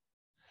right.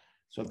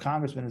 So the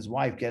congressman and his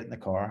wife get in the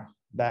car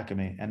back of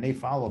me, and they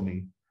follow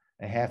me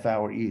a half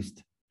hour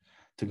east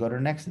to go to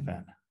the next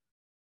event.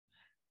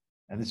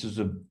 And this was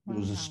it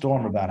was a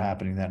storm about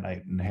happening that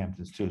night in the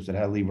Hamptons too. So I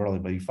had to leave early,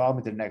 but he followed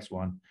me to the next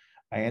one.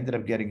 I ended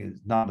up getting his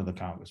nod to the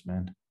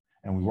congressman,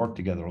 and we worked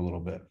together a little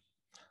bit.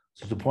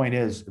 So the point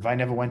is, if I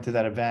never went to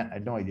that event, I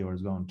had no idea where I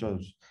was going to. I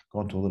was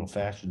going to a little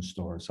fashion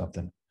store or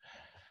something.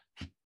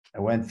 I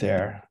went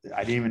there.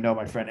 I didn't even know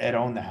my friend Ed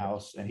owned the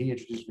house, and he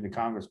introduced me to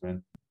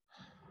congressman.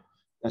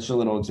 That's a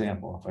little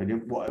example. If I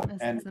didn't,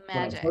 and when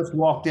I first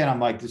walked in, I'm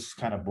like, this is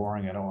kind of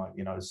boring. I don't want,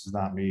 this is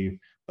not me,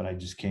 but I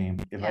just came.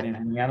 If I didn't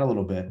hang out a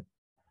little bit,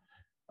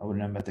 I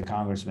wouldn't have met the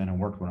congressman and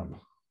worked with him.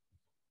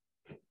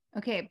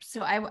 Okay,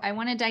 so I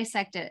want to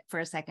dissect it for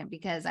a second,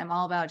 because I'm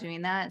all about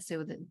doing that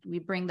so that we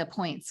bring the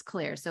points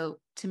clear. So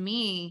to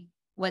me,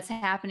 what's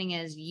happening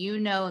is,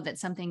 that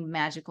something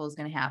magical is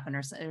going to happen,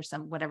 or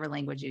some, whatever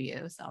language you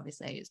use.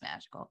 Obviously, I use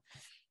magical.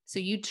 So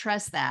you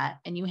trust that,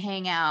 and you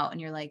hang out, and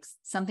you're like,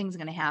 something's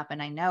going to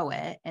happen. I know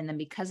it. And then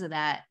because of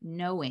that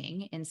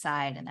knowing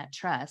inside and that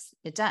trust,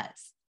 it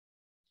does.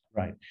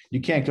 Right.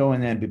 You can't go in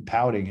there and be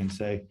pouting and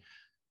say,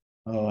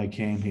 oh, I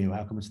came here.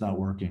 How come it's not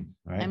working?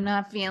 Right. I'm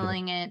not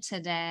feeling it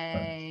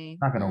today.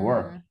 It's not going to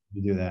work.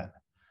 You do that.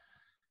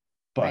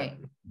 But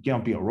you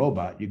don't be a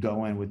robot. You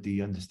go in with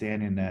the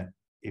understanding that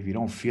if you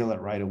don't feel it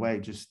right away,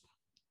 just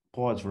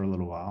pause for a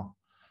little while,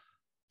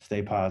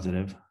 stay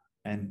positive,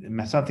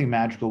 and something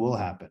magical will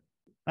happen.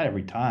 Not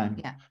every time,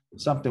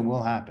 but something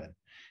will happen.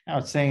 Now,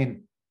 it's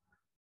saying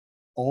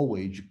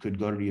always you could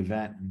go to the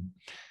event and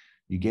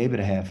you gave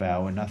it a half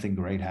hour and nothing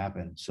great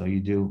happened. So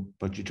you do,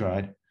 but you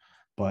tried.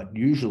 But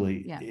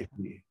usually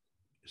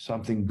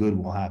something good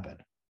will happen.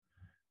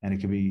 And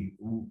it could be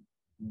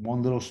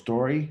one little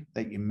story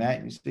that you met,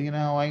 and you say,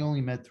 I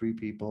only met 3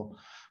 people,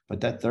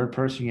 but that third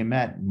person you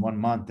met in 1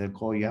 month, they'll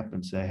call you up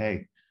and say,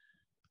 hey,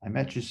 I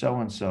met you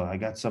so-and-so. I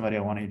got somebody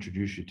I want to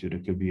introduce you to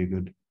that could be a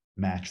good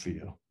match for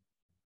you.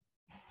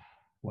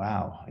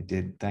 Wow, I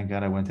did. Thank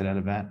God I went to that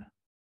event.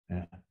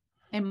 Yeah.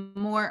 And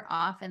more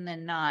often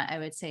than not, I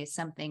would say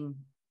something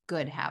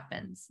good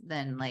happens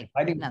than like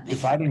nothing.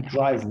 If I didn't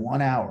drive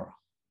 1 hour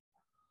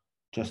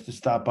just to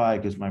stop by,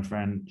 because my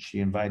friend, she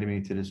invited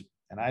me to this,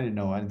 and I didn't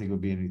think it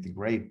would be anything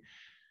great,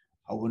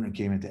 I wouldn't have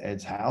came into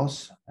Ed's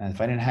house. And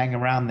if I didn't hang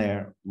around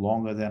there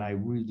longer than I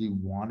really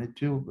wanted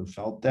to, but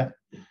felt that,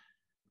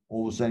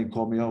 all of a sudden he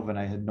called me over, and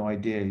I had no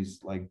idea he's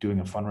like doing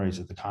a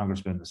fundraiser at the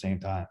congressman at the same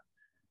time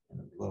in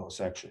a little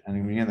section.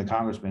 And me and the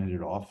congressman hit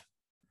it off,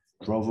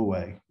 drove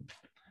away,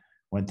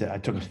 I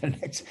took him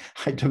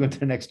to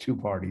the next 2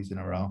 parties in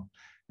a row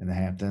in the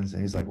Hamptons.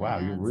 And he's like, wow,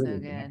 you're really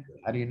good.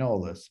 How do you know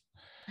all this?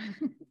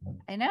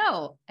 I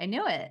know. I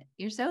knew it.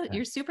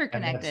 You're super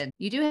connected.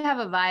 You do have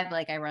a vibe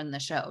like I run the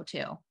show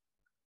too.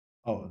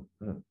 Oh,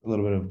 a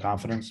little bit of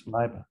confidence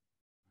vibe.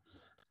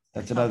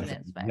 That's another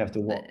thing. You have to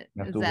walk.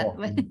 Is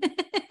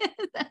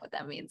that what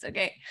that means?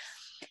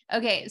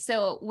 Okay.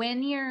 So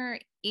when you're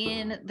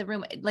in the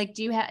room, like,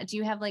 do you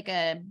have like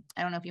I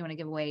don't know if you want to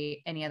give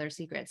away any other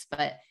secrets,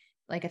 but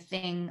like a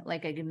thing,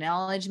 like an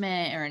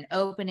acknowledgement or an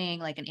opening,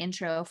 like an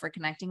intro for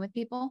connecting with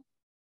people?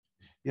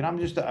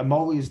 I'm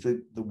always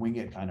the wing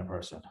it kind of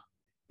person.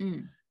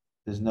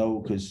 There's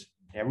because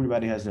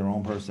everybody has their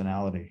own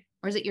personality.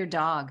 Or is it your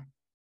dog?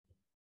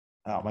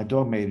 Oh, my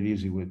dog made it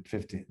easy with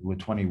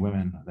 20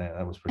 women.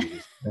 That was pretty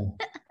easy.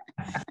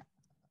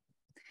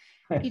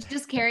 He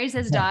just carries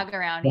his dog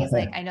around. He's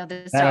like, I know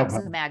this dog's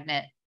a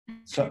magnet.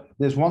 So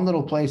there's one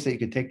little place that you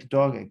could take the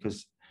dog in,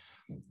 because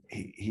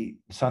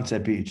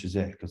Sunset Beach is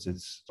it, because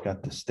it's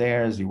got the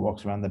stairs. He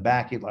walks around the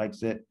back. He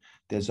likes it.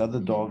 There's other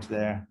dogs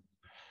there.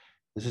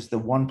 This is the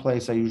one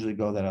place I usually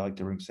go that I like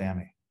to bring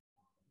Sammy.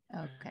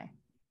 Okay.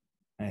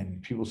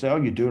 And people say, oh,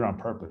 you do it on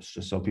purpose,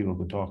 just so people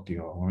can talk to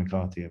you when we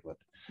talk to you. But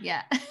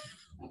yeah.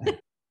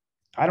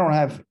 I don't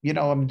have,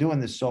 I'm doing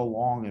this so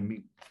long and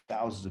meet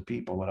thousands of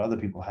people, but other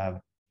people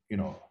have,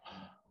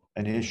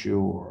 an issue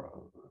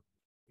or,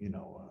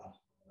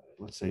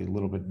 let's say a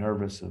little bit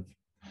nervous of,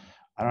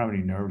 I don't have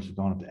any nerves of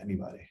going up to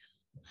anybody.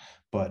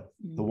 But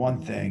the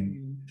one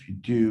thing, if you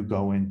do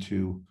go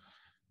into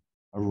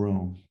a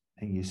room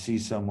and you see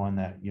someone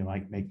that you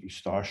might make you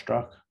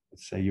starstruck,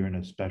 let's say you're in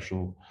a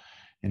special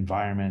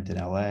environment in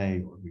LA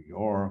or New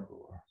York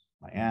or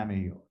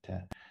Miami or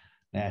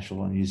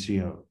Nashville, and you see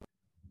a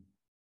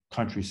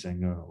country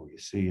singer or you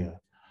see a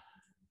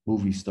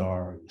movie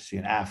star, or you see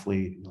an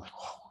athlete, you're like,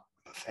 whoa,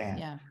 I'm a fan.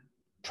 Yeah.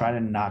 Try to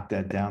knock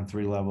that down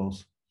 3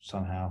 levels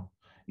somehow,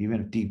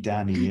 even if deep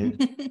down he is.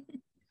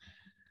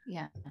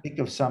 Yeah. Think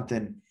of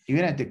something, you're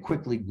gonna have to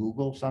quickly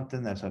Google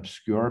something that's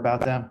obscure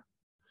about them,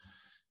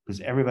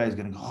 because everybody's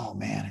gonna go, oh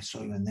man, I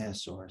saw you in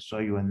this, or I saw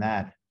you in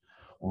that,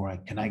 or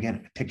can I get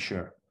a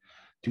picture?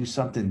 Do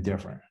something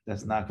different.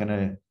 That's not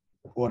gonna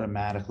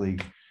automatically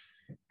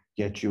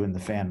get you in the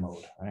fan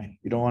mode, right?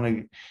 You don't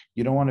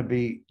want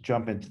to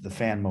jump into the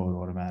fan mode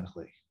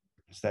automatically,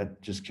 because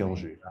that just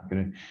kills you.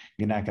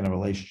 You're not gonna have a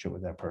relationship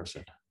with that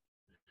person.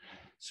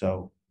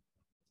 So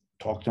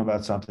talk to them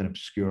about something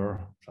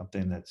obscure,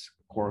 something that's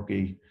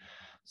quirky,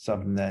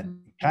 something that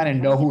you kind of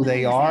know who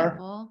they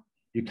are.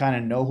 You kind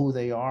of know who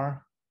they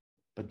are,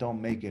 but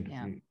don't make it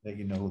that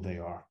you know who they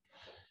are.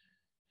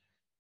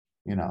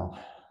 Yeah.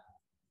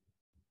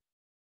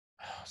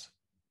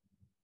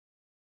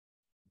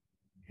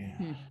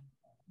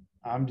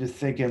 I'm just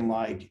thinking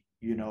like,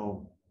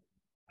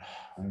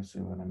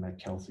 honestly, when I met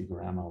Kelsey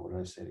Grammer, what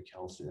did I say to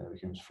Kelsey? I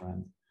became his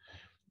friend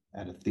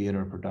at a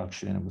theater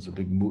production. It was a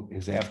big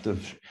his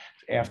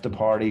after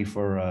party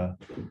for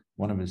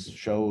one of his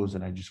shows,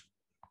 and I just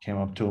came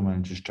up to him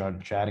and just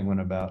started chatting with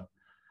him about,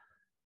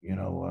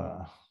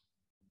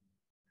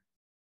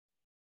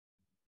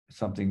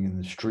 something in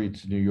the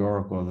streets of New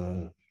York, or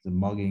the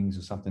muggings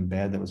or something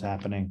bad that was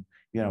happening.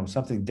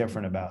 Something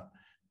different about,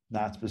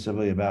 not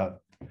specifically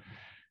about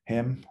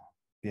him.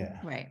 Yeah.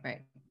 Right.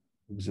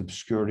 It was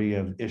obscurity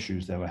of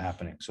issues that were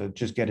happening. So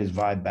just get his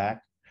vibe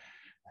back,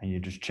 and you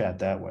just chat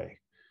that way.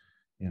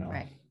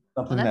 Right.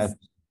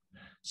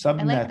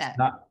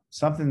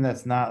 Something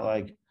that's not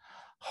like,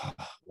 oh,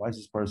 why is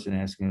this person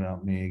asking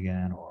about me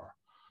again, or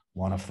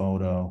want a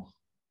photo,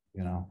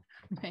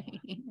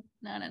 Right.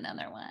 Not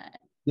another one.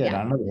 Yeah,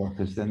 not another one,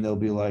 because then they'll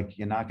be like,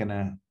 you're not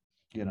gonna,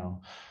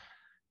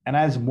 and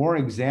as more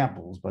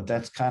examples, but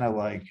that's kind of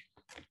like,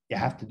 you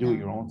have to do it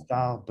your own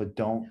style, but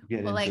don't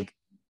get into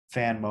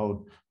fan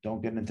mode.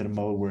 Don't get into the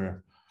mode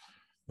where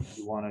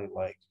you want to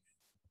like,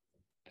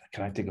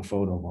 can I take a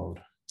photo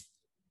mode?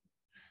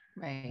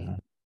 Right.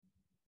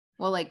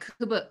 Well, like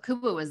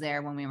Kuba was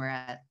there when we were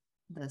at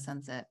the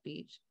Sunset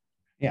Beach.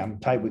 Yeah, I'm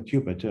tight with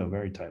Cuba too.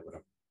 Very tight with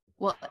him.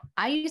 Well,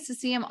 I used to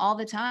see him all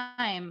the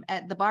time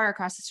at the bar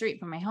across the street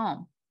from my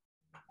home,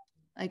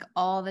 like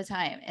all the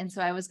time. And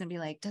so I was going to be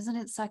like, doesn't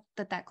it suck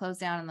that closed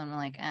down? And then I'm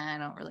like, I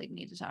don't really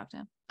need to talk to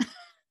him.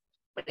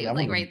 But he was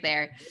like right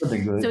there. So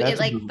it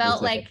like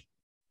felt like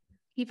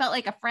he felt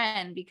like a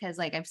friend, because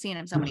like I've seen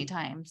him so many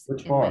times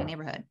in my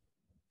neighborhood.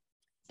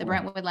 The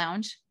Brentwood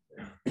Lounge.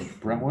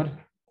 Brentwood?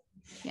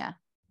 Yeah.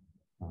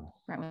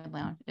 Brentwood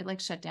Lounge. It like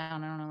shut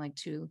down, I don't know, like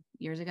 2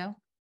 years ago.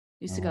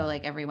 Used to go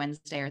like every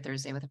Wednesday or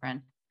Thursday with a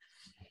friend.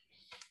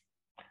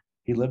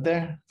 He lived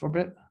there for a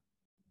bit?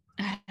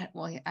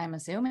 Well, I'm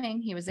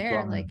assuming he was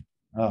there like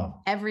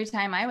every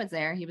time I was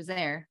there, he was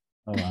there.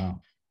 Oh, wow.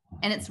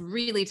 And it's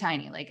really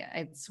tiny. Like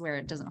I swear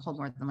it doesn't hold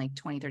more than like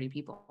 20, 30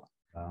 people.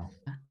 Wow.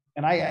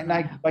 And I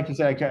like you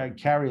said, I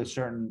carry a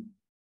certain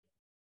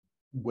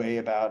way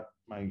about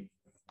my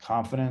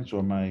confidence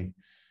or my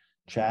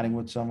chatting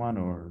with someone,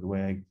 or the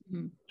way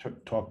I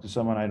talk to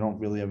someone. I don't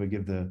really ever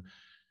give the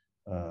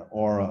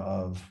aura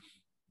of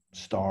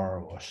star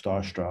or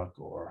starstruck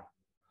or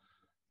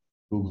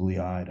googly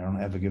eyed. I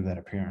don't ever give that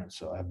appearance.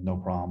 So I have no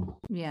problem.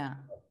 Yeah.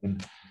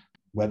 And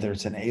whether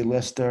it's an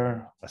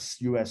A-lister, a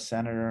U.S.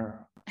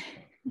 senator,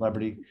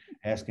 celebrity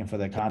asking for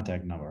their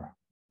contact number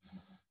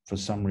for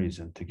some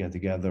reason to get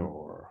together,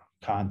 or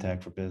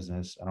contact for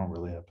business, I don't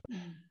really have.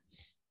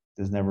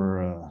 There's never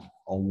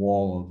a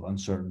wall of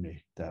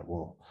uncertainty that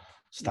will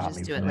stop me.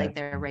 Just do it like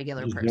they're a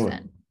regular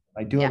person.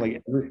 I do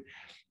it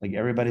like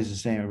everybody's the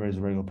same. Everybody's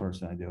a regular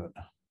person. I do it.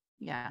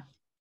 Yeah.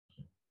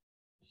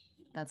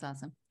 That's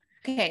awesome.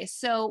 Okay.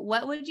 So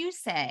what would you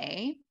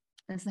say,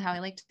 this is how I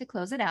like to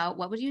close it out,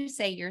 what would you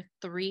say your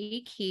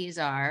 3 keys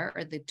are,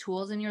 or the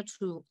tools in your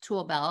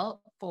tool belt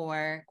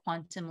for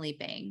quantum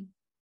leaping?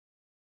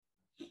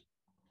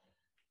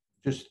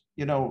 Just,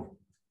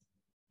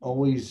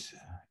 always,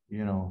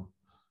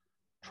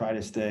 try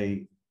to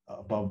stay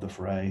above the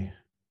fray,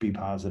 be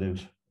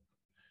positive,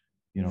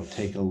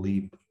 take a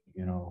leap,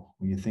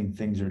 when you think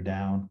things are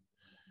down,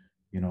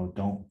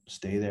 don't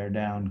stay there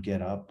down,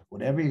 get up.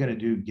 Whatever you're going to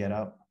do, get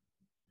up.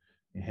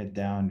 You hit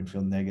down, you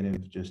feel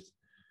negative, just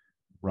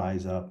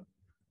rise up,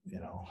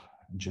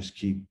 just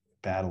keep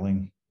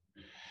battling.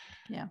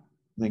 Yeah.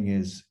 Thing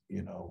is,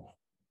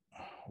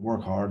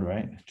 work hard,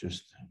 right?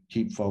 Just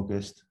keep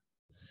focused,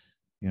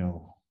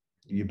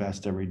 your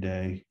best every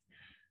day.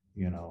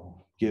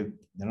 Give.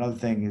 Another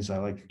thing is I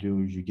like to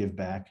do is you give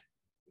back.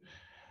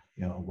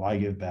 Why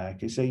give back?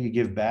 They say you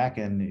give back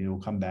and it will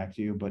come back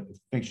to you, but it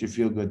makes you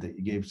feel good that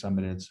you gave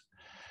somebody that's,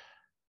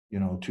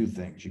 two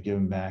things. You're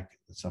giving back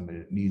to somebody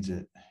that needs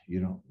it.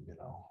 And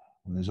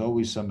there's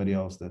always somebody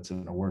else that's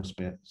in a worse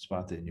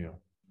spot than you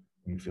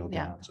when you feel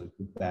down. So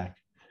give back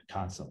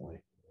constantly.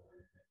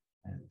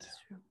 And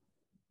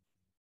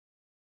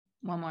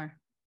one more.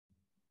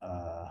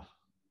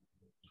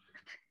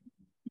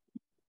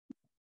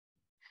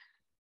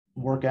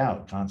 Work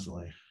out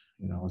constantly.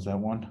 Is that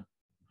one?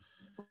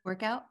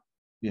 Workout?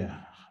 Yeah.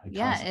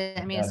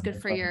 It's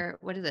good for your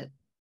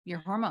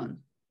hormone.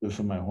 Good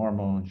for my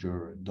hormones,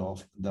 your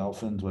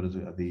endorphins. What is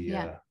it? The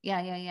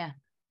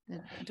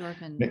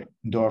endorphin.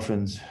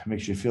 Endorphins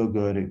makes you feel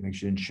good. It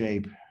makes you in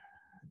shape.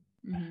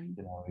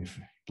 Mm-hmm. If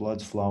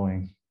blood's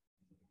flowing,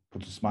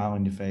 puts a smile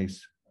on your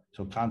face.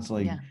 So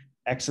constantly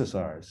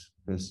exercise,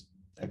 because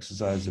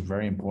exercise is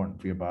very important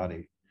for your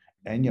body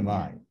and your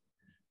mind.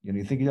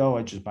 You think,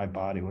 it's just my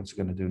body. What's it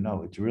going to do?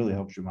 No, it really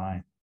helps your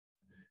mind.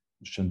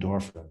 It's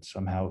endorphins.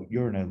 Somehow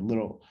you're in a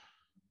little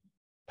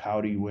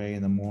pouty way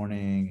in the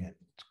morning and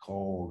it's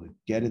cold.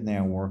 Get in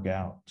there and work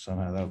out.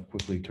 Somehow that'll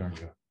quickly turn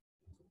you.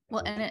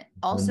 Well, and it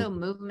also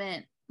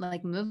movement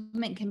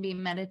can be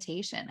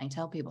meditation. I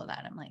tell people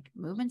that. I'm like,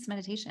 movement's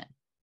meditation.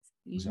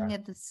 You can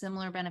get the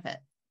similar benefit.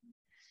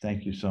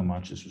 Thank you so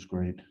much. This was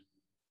great.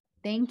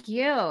 Thank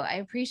you. I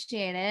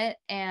appreciate it.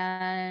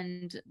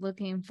 And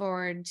looking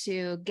forward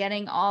to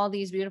getting all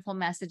these beautiful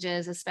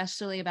messages,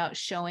 especially about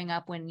showing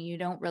up when you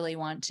don't really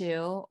want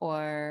to,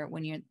 or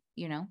when you're,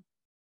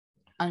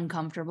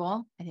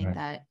 uncomfortable. I think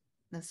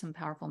that's some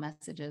powerful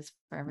messages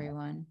for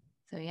everyone.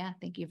 So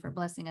thank you for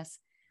blessing us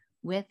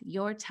with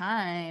your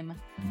time.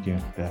 Thank you,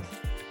 Beth.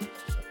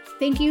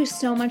 Thank you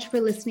so much for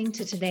listening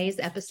to today's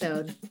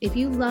episode. If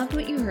you loved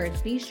what you heard,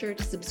 be sure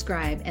to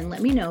subscribe and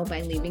let me know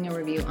by leaving a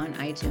review on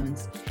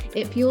iTunes.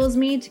 It fuels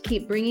me to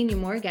keep bringing you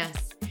more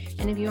guests.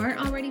 And if you aren't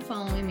already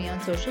following me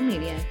on social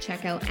media,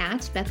 check out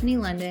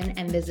 @BethanyLondon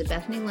and visit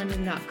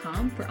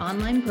bethanylondon.com for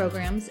online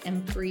programs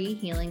and free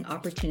healing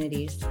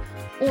opportunities,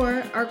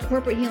 or our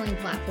corporate healing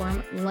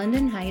platform,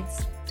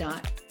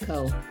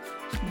 londonheights.co.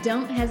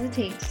 Don't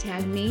hesitate to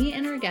tag me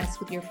and our guests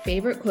with your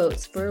favorite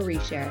quotes for a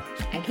reshare.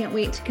 I can't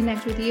wait to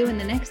connect with you in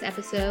the next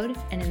episode.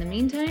 And in the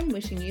meantime,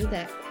 wishing you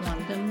that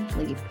quantum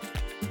leap.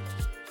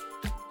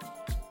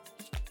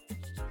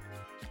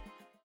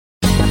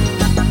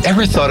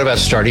 Ever thought about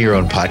starting your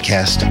own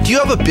podcast? Do you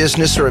have a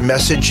business or a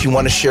message you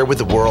want to share with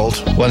the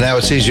world? Well, now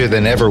it's easier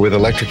than ever with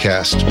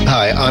Electricast.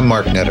 Hi, I'm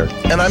Mark Netter.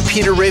 And I'm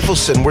Peter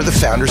Rafelson. We're the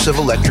founders of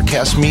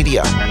Electricast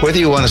Media. Whether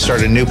you want to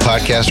start a new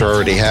podcast or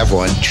already have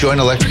one, join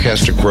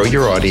Electricast to grow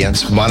your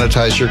audience,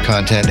 monetize your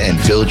content,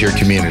 and build your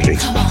community.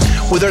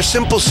 With our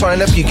simple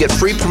sign-up, you get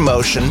free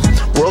promotion,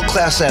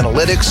 world-class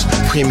analytics,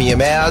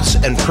 premium ads,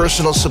 and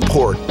personal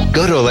support.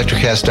 Go to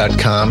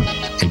electricast.com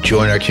and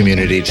join our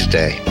community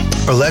today.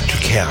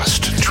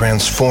 Electricast.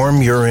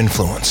 Transform your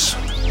influence.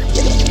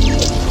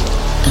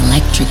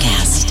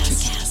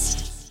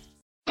 Electricast.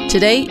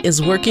 Today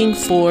is working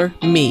for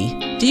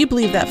me. Do you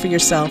believe that for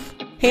yourself?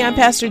 Hey, I'm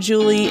Pastor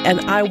Julie, and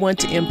I want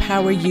to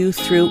empower you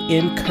through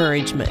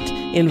encouragement.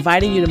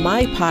 Inviting you to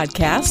my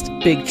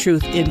podcast, Big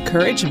Truth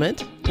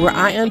Encouragement, where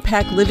I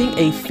unpack living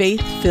a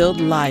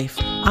faith-filled life.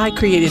 I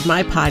created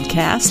my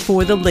podcast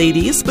for the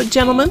ladies, but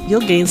gentlemen,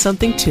 you'll gain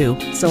something too.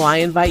 So I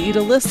invite you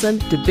to listen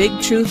to Big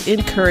Truth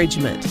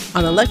Encouragement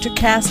on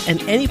Electricast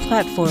and any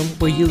platform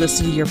where you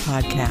listen to your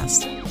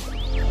podcast.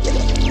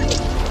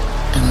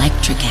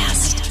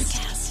 Electricast.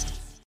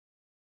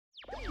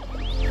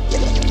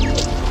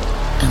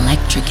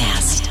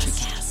 Electricast.